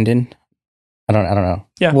abandoned. I don't know.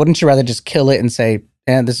 Yeah. Wouldn't you rather just kill it and say,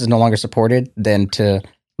 this is no longer supported than to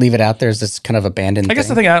leave it out there as this kind of abandoned I guess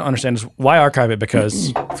the thing I don't understand is why archive it?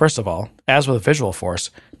 Because first of all, as with Visualforce,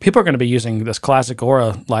 people are going to be using this classic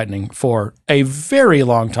Aura Lightning for a very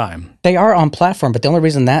long time. They are on platform, but the only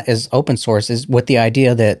reason that is open source is with the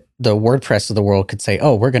idea that the WordPress of the world could say,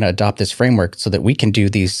 oh, we're going to adopt this framework so that we can do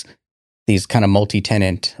these kind of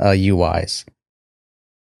multi-tenant UIs.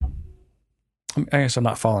 I guess I'm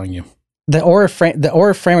not following you. The Aura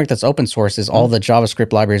framework that's open source is all the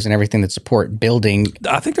JavaScript libraries and everything that support building.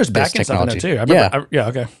 I think there's backend stuff in there too.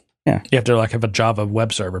 Okay. Yeah. You have to like have a Java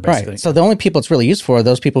web server, basically. Right. So the only people it's really used for are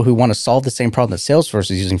those people who want to solve the same problem that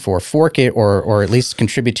Salesforce is using for, fork it or at least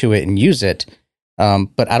contribute to it and use it.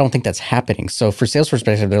 But I don't think that's happening. So for Salesforce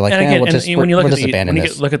perspective, they're like, when you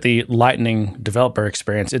look look at the Lightning developer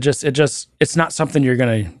experience, it's not something you're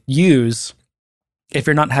going to use if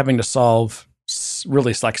you're not having to solve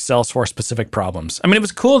really like Salesforce specific problems. I mean, it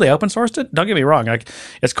was cool they open sourced it. Don't get me wrong. Like,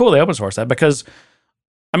 it's cool they open sourced that because,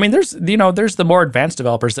 I mean, there's the more advanced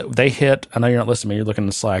developers that they hit. I know you're not listening to me, you're looking in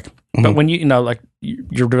the Slack. Mm-hmm. But when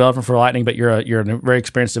you're developing for Lightning, but you're a very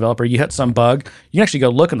experienced developer, you hit some bug, you can actually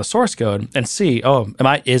go look in the source code and see,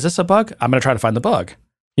 is this a bug? I'm going to try to find the bug.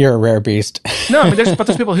 You're a rare beast. No, I mean, there's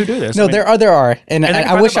people who do this. No, there are. And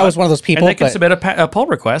I wish I was one of those people. And they can submit a pull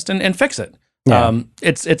request and fix it. Yeah.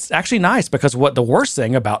 It's actually nice because what the worst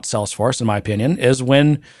thing about Salesforce, in my opinion, is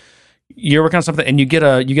when you're working on something and you get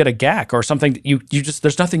a GAC or something, you just,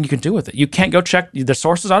 there's nothing you can do with it. You can't go check, the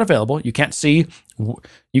source is not available. You can't see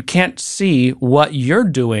what you're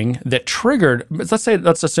doing that triggered.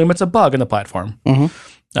 Let's assume it's a bug in the platform.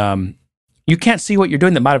 Mm-hmm. You can't see what you're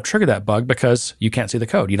doing that might have triggered that bug because you can't see the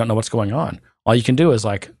code. You don't know what's going on. All you can do is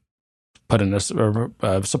like put in a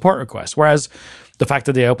support request. Whereas the fact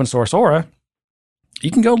that they open source Aura, you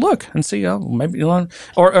can go look and see, maybe, or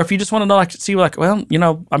if you just want to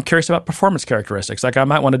know, I'm curious about performance characteristics. Like I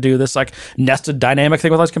might want to do this like nested dynamic thing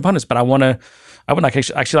with those components, but I would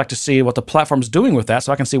actually like to see what the platform's doing with that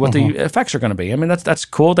so I can see what the effects are going to be. I mean, that's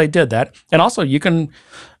cool. They did that. And also you can,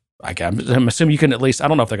 I'm assuming you can at least, I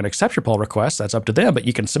don't know if they're going to accept your pull request. That's up to them, but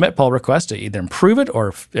you can submit pull requests to either improve it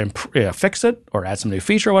or fix it or add some new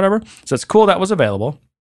feature or whatever. So it's cool that was available.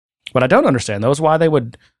 What I don't understand though is why they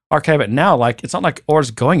would archive it now. Like, it's not like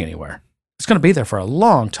Aura's going anywhere. It's going to be there for a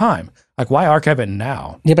long time. Like, why archive it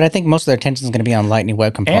now? Yeah, but I think most of their attention is going to be on Lightning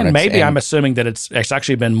Web Components. And maybe I'm assuming that it's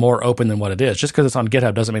actually been more open than what it is. Just because it's on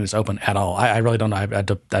GitHub doesn't mean it's open at all. I really don't know. I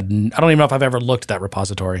don't even know if I've ever looked at that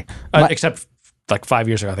repository, except like 5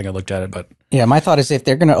 years ago. I think I looked at it. But yeah, my thought is if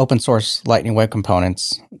they're going to open source Lightning Web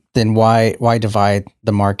Components, then why divide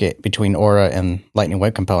the market between Aura and Lightning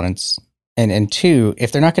Web Components? And two,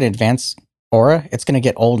 if they're not going to advance Aura, it's going to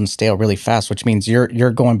get old and stale really fast, which means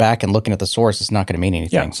you're going back and looking at the source. It's not going to mean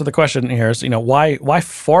anything. Yeah. So the question here is, why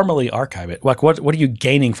formally archive it? Like, what are you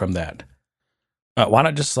gaining from that? Why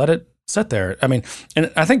not just let it sit there? I mean,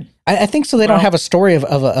 and I think so. They don't have a story of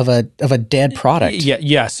a dead product. Yeah.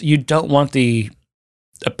 Yes. You don't want the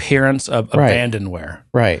appearance of abandonware.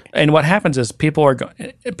 Right. And what happens is people are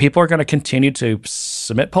going to continue to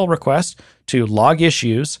submit pull requests to log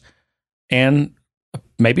issues, and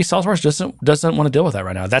maybe Salesforce doesn't want to deal with that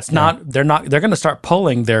right now. They're going to start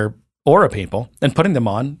pulling their Aura people and putting them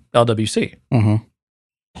on LWC. Mm-hmm.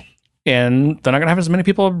 And they're not going to have as many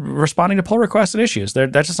people responding to pull requests and issues.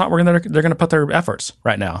 That's just not where they're going to put their efforts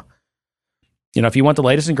right now. If you want the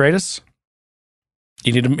latest and greatest,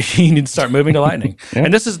 you need to start moving to Lightning. Yeah.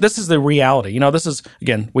 And this is the reality. This is,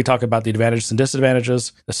 again, we talk about the advantages and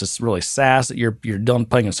disadvantages. This is really SaaS that you're done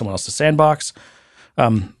playing in someone else's sandbox.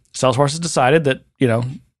 Salesforce has decided that,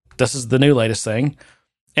 this is the new latest thing.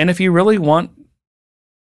 And if you really want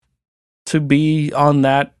to be on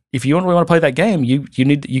that, if you really want to play that game,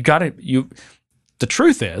 the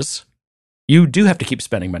truth is you do have to keep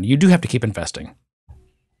spending money. You do have to keep investing.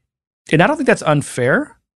 And I don't think that's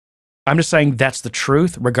unfair. I'm just saying that's the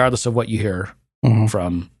truth, regardless of what you hear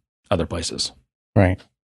from other places. Right.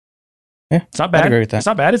 Yeah. It's not bad. I agree with that. It's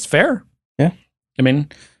not bad. It's fair. Yeah. I mean,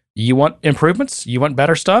 you want improvements, you want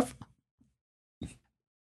better stuff,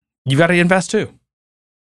 you got to invest too,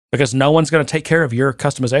 because no one's going to take care of your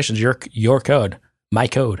customizations, your code, my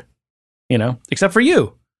code, except for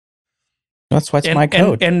you. That's why it's my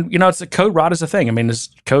code. And it's a code rot is a thing. I mean, this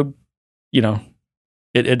code,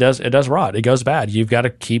 it does rot. It goes bad. You've got to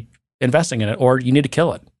keep investing in it, or you need to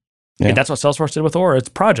kill it. Yeah. And that's what Salesforce did with Aura. It's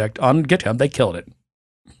a project on GitHub. They killed it.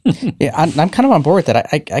 Yeah, I'm kind of on board with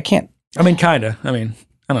that. I can't. I mean, kind of. I mean,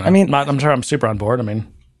 I don't know. I'm sure I'm super on board. I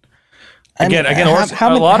mean, how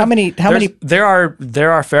many? There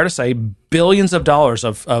are fair to say billions of dollars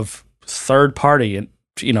of third party and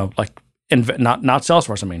not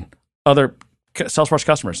Salesforce. I mean, other Salesforce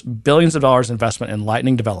customers, billions of dollars investment in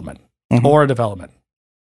Lightning development, Aura development.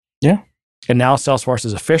 Yeah, and now Salesforce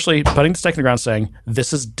is officially putting the stake in the ground, saying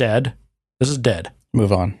this is dead. This is dead.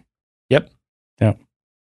 Move on. Yep. Yeah,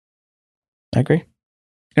 I agree.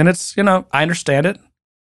 And it's I understand it.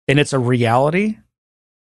 And it's a reality.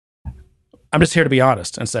 I'm just here to be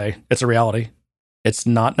honest and say it's a reality. It's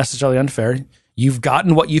not necessarily unfair. You've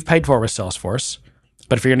gotten what you've paid for with Salesforce,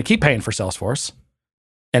 but if you're going to keep paying for Salesforce,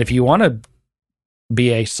 and if you want to be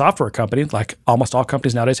a software company, like almost all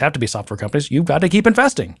companies nowadays have to be software companies, you've got to keep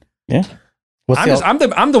investing. Yeah. I'm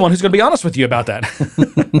the one who's going to be honest with you about that.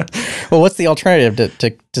 Well, what's the alternative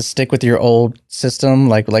to stick with your old system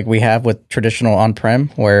like we have with traditional on-prem,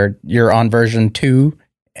 where you're on version 2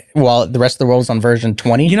 while the rest of the world is on version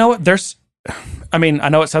 20? You know what? I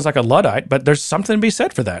know it sounds like a Luddite, but there's something to be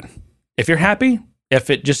said for that. If you're happy, if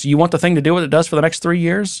it just, you want the thing to do what it does for the next 3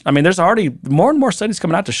 years. I mean, there's already more and more studies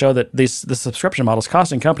coming out to show that the subscription model is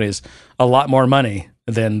costing companies a lot more money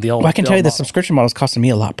than the old. Well, I can tell you model. the subscription model is costing me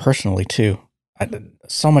a lot personally too.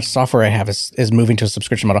 So much software I have is moving to a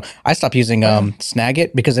subscription model. I stopped using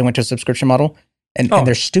Snagit because they went to a subscription model, and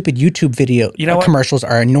their stupid YouTube video commercials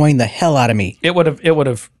are annoying the hell out of me. It would have,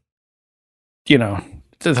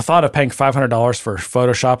 the thought of paying $500 for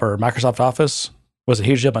Photoshop or Microsoft Office was a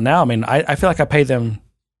huge deal. But now, I mean, I feel like I pay them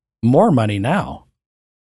more money now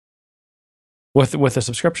with a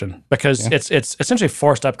subscription because it's essentially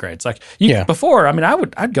forced upgrades. Like before, I mean,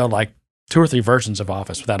 I'd go like 2 or 3 versions of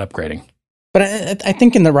Office without upgrading. But I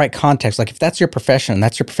think in the right context, like if that's your profession,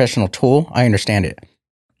 that's your professional tool, I understand it.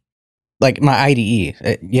 Like my IDE,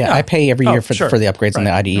 I pay every year for the upgrades on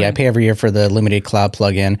the IDE. Right. I pay every year for the limited cloud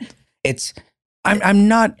plugin. But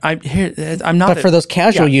for those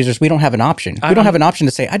casual users, we don't have an option. We don't have an option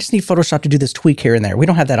to say, I just need Photoshop to do this tweak here and there. We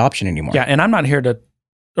don't have that option anymore. Yeah, and I'm not here to,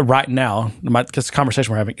 right now, this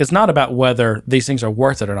conversation we're having, it's not about whether these things are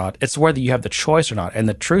worth it or not. It's whether you have the choice or not. And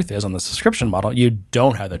the truth is, on the subscription model, you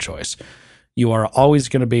don't have the choice. You are always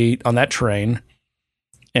going to be on that train,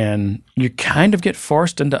 and you kind of get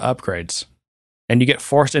forced into upgrades, and you get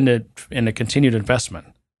forced into continued investment.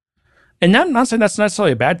 And I'm not saying that's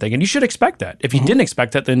necessarily a bad thing, and you should expect that. If you didn't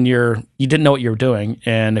expect that, then you didn't know what you were doing,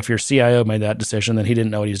 and if your CIO made that decision, then he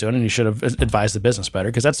didn't know what he was doing, and you should have advised the business better,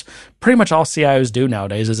 because that's pretty much all CIOs do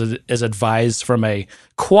nowadays is advise from a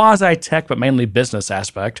quasi-tech but mainly business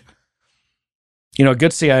aspect. A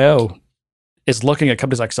good CIO is looking at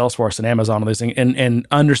companies like Salesforce and Amazon and these things and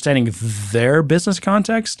understanding their business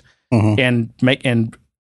context and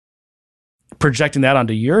projecting that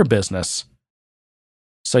onto your business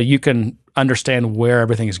so you can understand where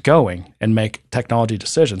everything is going and make technology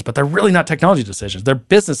decisions. But they're really not technology decisions. They're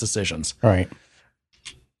business decisions. Right.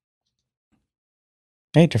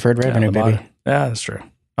 Hey, deferred revenue, baby. Yeah, that's true.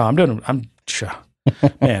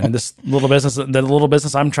 Man, this the little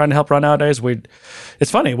business I'm trying to help run nowadays,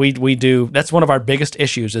 it's funny. We do, that's one of our biggest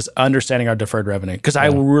issues is understanding our deferred revenue. Because I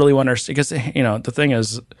really want to, because the thing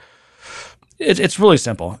is, it's really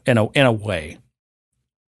simple in a way.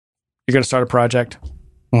 You're going to start a project.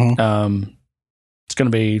 It's going to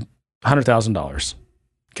be $100,000.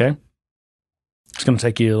 Okay, it's going to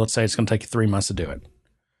take you. Let's say it's going to take you 3 months to do it.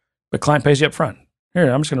 The client pays you up front. Here,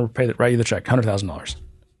 I'm just going to write you the check, $100,000.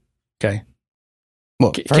 Okay.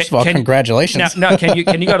 Well, first of all, congratulations. Now, can you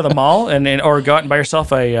go to the mall or go out and buy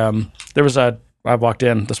yourself I walked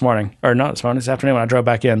in this morning, or not this morning, this afternoon when I drove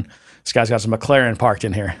back in. This guy's got some McLaren parked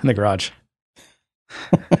in here in the garage.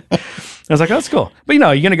 I was like, oh, that's cool. But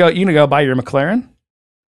you're gonna go buy your McLaren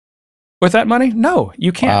with that money? No,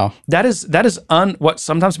 you can't. Wow. That is what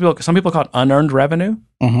some people call it unearned revenue,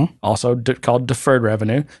 also called deferred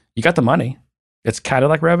revenue. You got the money. It's kind of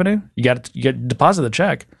like revenue. You get deposit the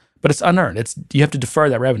check. But it's unearned. You have to defer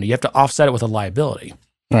that revenue. You have to offset it with a liability.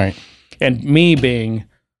 Right. And me being,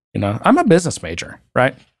 I'm a business major,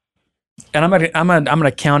 right? And I'm an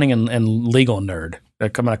accounting and legal nerd.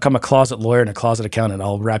 Like I'm a closet lawyer and a closet accountant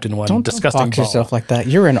all wrapped in one disgusting ball. Don't box yourself like that.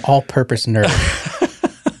 You're an all-purpose nerd.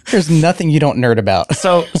 There's nothing you don't nerd about.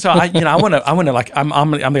 So I want to like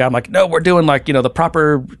I'm like, no, we're doing like the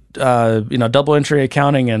proper double entry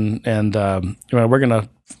accounting and we're gonna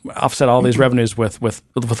offset all these revenues with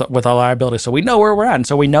our liability, so we know where we're at, and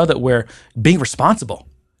so we know that we're being responsible,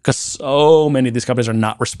 because so many of these companies are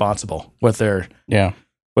not responsible with their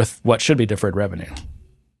with what should be deferred revenue.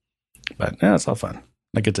 But yeah, it's all fun.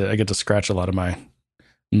 I get to scratch a lot of my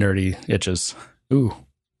nerdy itches. Ooh,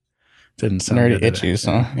 didn't sound nerdy good, itches,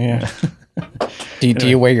 huh? Yeah. Do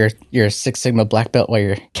you wear your Six Sigma black belt while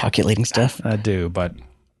you're calculating stuff? I do, but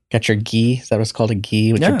got your gi? Is that what's called a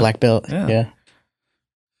gi with your black belt? Yeah.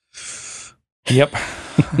 Yep.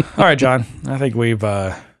 All right, John. I think we've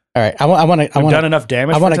all right. I want to done enough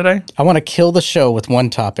damage for today. I want to kill the show with one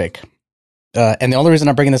topic, and the only reason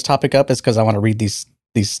I'm bringing this topic up is because I want to read these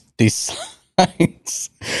signs.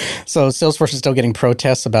 So Salesforce is still getting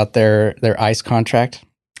protests about their ICE contract.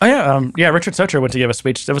 Oh yeah, Richard Socher went to give a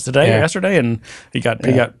speech. It was today or yesterday, and he got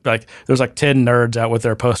like there was like 10 nerds out with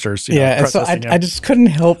their posters. And so I just couldn't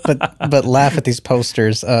help but laugh at these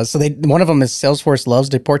posters. So one of them is Salesforce loves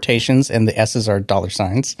deportations, and the S's are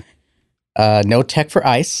 $signs. No tech for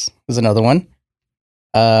ICE is another one.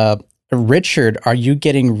 Richard, are you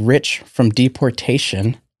getting rich from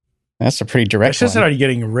deportation? That's a pretty direct It's just one. are you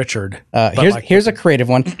getting Richard? Here's a creative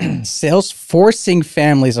one. Sales forcing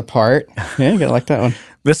families apart. Yeah, you gotta like that one.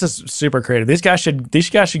 This is super creative. These guys should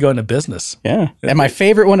go into business. Yeah. And my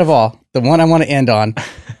favorite one of all, the one I want to end on,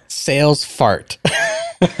 sales fart.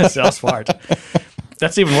 Sales fart.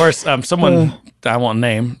 That's even worse. Someone I won't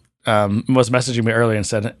name was messaging me earlier and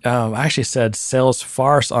said, I actually said sales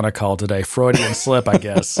farce on a call today. Freudian slip, I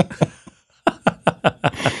guess.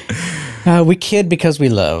 We kid because we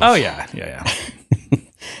love. Oh, yeah.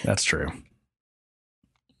 That's true.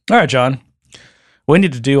 All right, John. We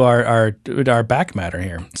need to do our back matter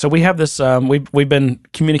here. So we have this. We've been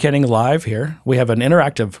communicating live here. We have an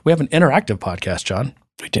interactive podcast, John.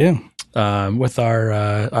 We do with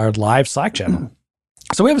our live Slack channel.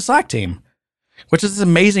 So we have a Slack team, which is this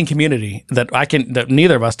amazing community that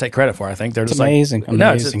neither of us take credit for. I think they're just amazing.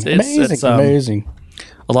 Amazing.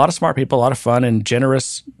 A lot of smart people, a lot of fun and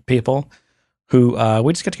generous people who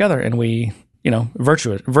we just get together and we, not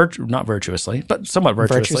virtuously, but somewhat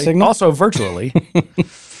virtuously, also virtually.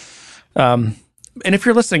 And if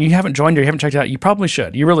you're listening, you haven't joined or you haven't checked it out, you probably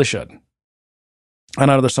should. You really should. I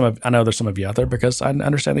know there's some of you out there because I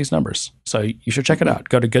understand these numbers. So you should check it out.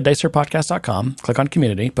 Go to gooddaysirpodcast.com, click on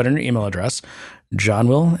community, put in your email address. John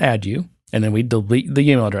will add you. And then we delete the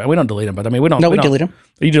email address. We don't delete them, but I mean, we don't. No, we delete them.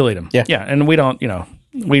 You delete them. Yeah. Yeah. And we don't,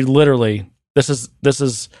 we literally, this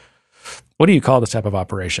is, what do you call this type of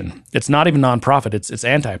operation? It's not even nonprofit. It's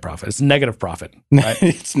anti-profit. It's negative profit.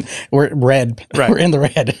 Right? We're red. Right. We're in the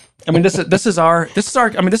red. I mean, in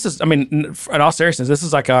all seriousness, this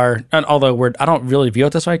is like and although I don't really view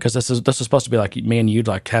it this way because this is supposed to be like me and you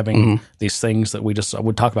like having these things that we just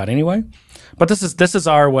would talk about anyway. But this is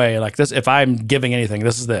our way. Like this, if I'm giving anything,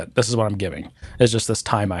 this is it. This is what I'm giving. It's just this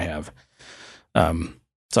time I have.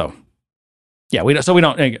 So yeah, we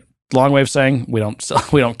don't. Long way of saying we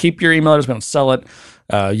don't keep your email address. We don't sell it.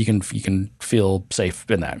 You can feel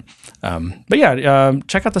safe in that. But yeah,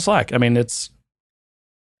 check out the Slack. I mean, it's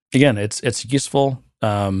useful.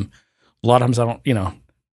 A lot of times I don't,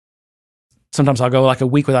 sometimes I'll go like a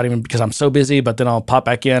week without even because I'm so busy, but then I'll pop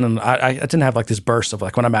back in and I tend to have like this burst of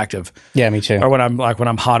like when I'm active. Yeah, me too. Or when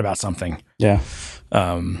I'm hot about something. Yeah.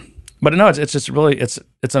 But no, it's just really, it's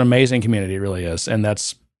an amazing community. It really is. And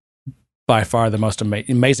that's by far the most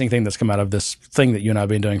amazing thing that's come out of this thing that you and I have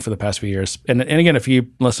been doing for the past few years. And again, if you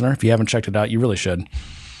haven't checked it out, you really should.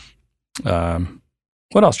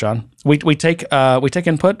 What else, John? We take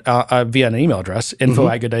input via an email address,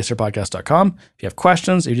 info@gooddaysirpodcast.com. If you have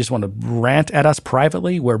questions, if you just want to rant at us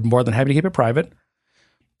privately, we're more than happy to keep it private.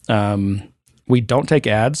 We don't take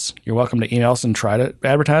ads. You're welcome to email us and try to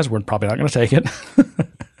advertise. We're probably not going to take it.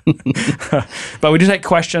 But we do take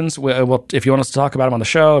questions. We'll, if you want us to talk about them on the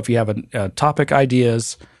show, if you have a topic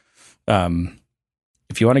ideas,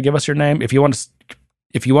 if you want to give us your name, if you want us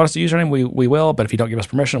to use your name, we will. But if you don't give us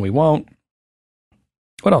permission, we won't.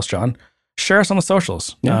 What else, John? Share us on the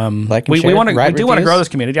socials. Yeah, we do want to grow this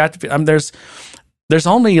community. There's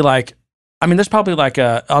only there's probably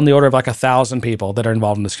on the order of 1,000 people that are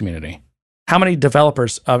involved in this community. How many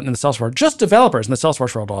developers in the Salesforce, just developers in the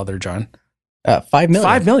Salesforce world are there, John? 5 million.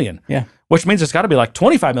 5 million. Yeah. Which means it's got to be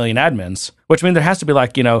 25 million admins, which means there has to be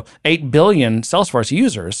 8 billion Salesforce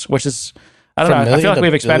users, which is, I don't know. I feel like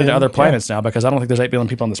we've expanded to other planets now because I don't think there's 8 billion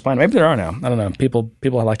people on this planet. Maybe there are now. I don't know. People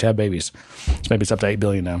like to have babies. So maybe it's up to 8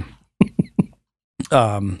 billion now.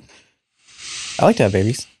 I like to have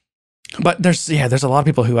babies. But there's a lot of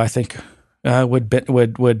people who I think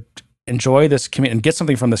would enjoy this community and get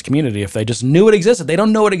something from this community if they just knew it existed. They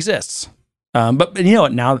don't know it exists. But you know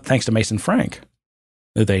what? Now, thanks to Mason Frank,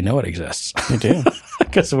 they know it exists. They do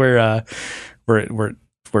because we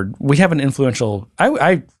have an influential.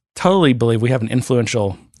 I totally believe we have an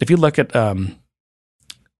influential. If you look at some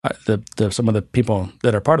of the people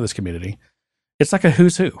that are part of this community, it's like a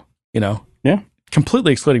who's who. Yeah.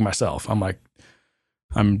 Completely excluding myself.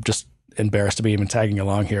 I'm just embarrassed to be even tagging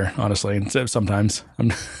along here, honestly. And sometimes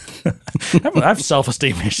I have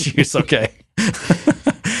self-esteem issues. Okay.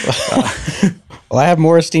 Well, I have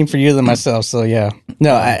more esteem for you than myself, so yeah.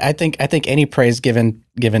 No, I think any praise given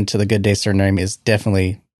to the Good Day Sir name is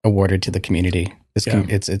definitely awarded to the community.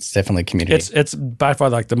 It's definitely community. It's by far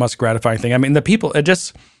the most gratifying thing. I mean, the people.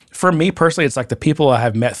 For me personally, it's the people I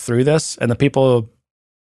have met through this, and the people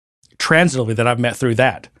transitively that I've met through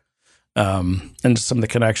that, and some of the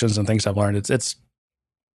connections and things I've learned. It's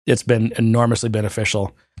been enormously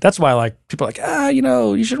beneficial. That's why people are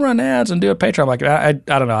you should run ads and do a Patreon. I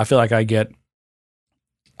don't know. I feel like I get.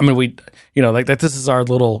 I mean, this is our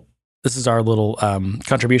little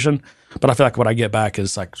contribution, but I feel like what I get back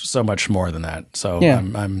is so much more than that. So yeah.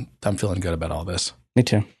 I'm feeling good about all this. Me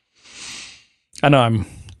too. I know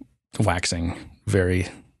waxing very.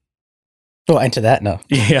 Well, and to that, no.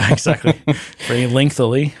 Yeah, exactly. Very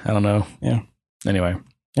lengthily. I don't know. Yeah. Anyway.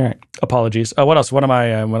 All right. Apologies. Oh, what else? What am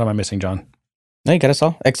I missing, John? No, you got us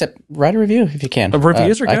all. Except write a review if you can.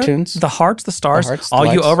 Reviews are good. iTunes. The hearts, the stars. The hearts, all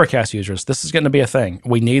the you likes. Overcast users. This is going to be a thing.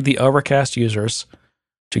 We need the Overcast users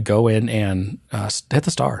to go in and hit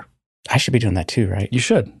the star. I should be doing that too, right? You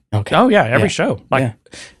should. Okay. Oh, yeah. Every Yeah. show. Like, Yeah.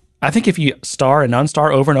 I think if you star and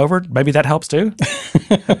unstar over and over, maybe that helps too.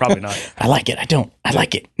 Probably not. I like it. I don't. I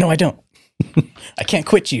like it. No, I don't. I can't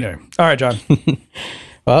quit you. No. All right, John.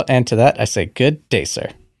 Well, and to that, I say good day, sir.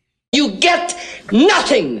 You get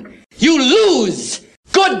nothing. You lose.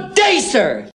 Good day, sir.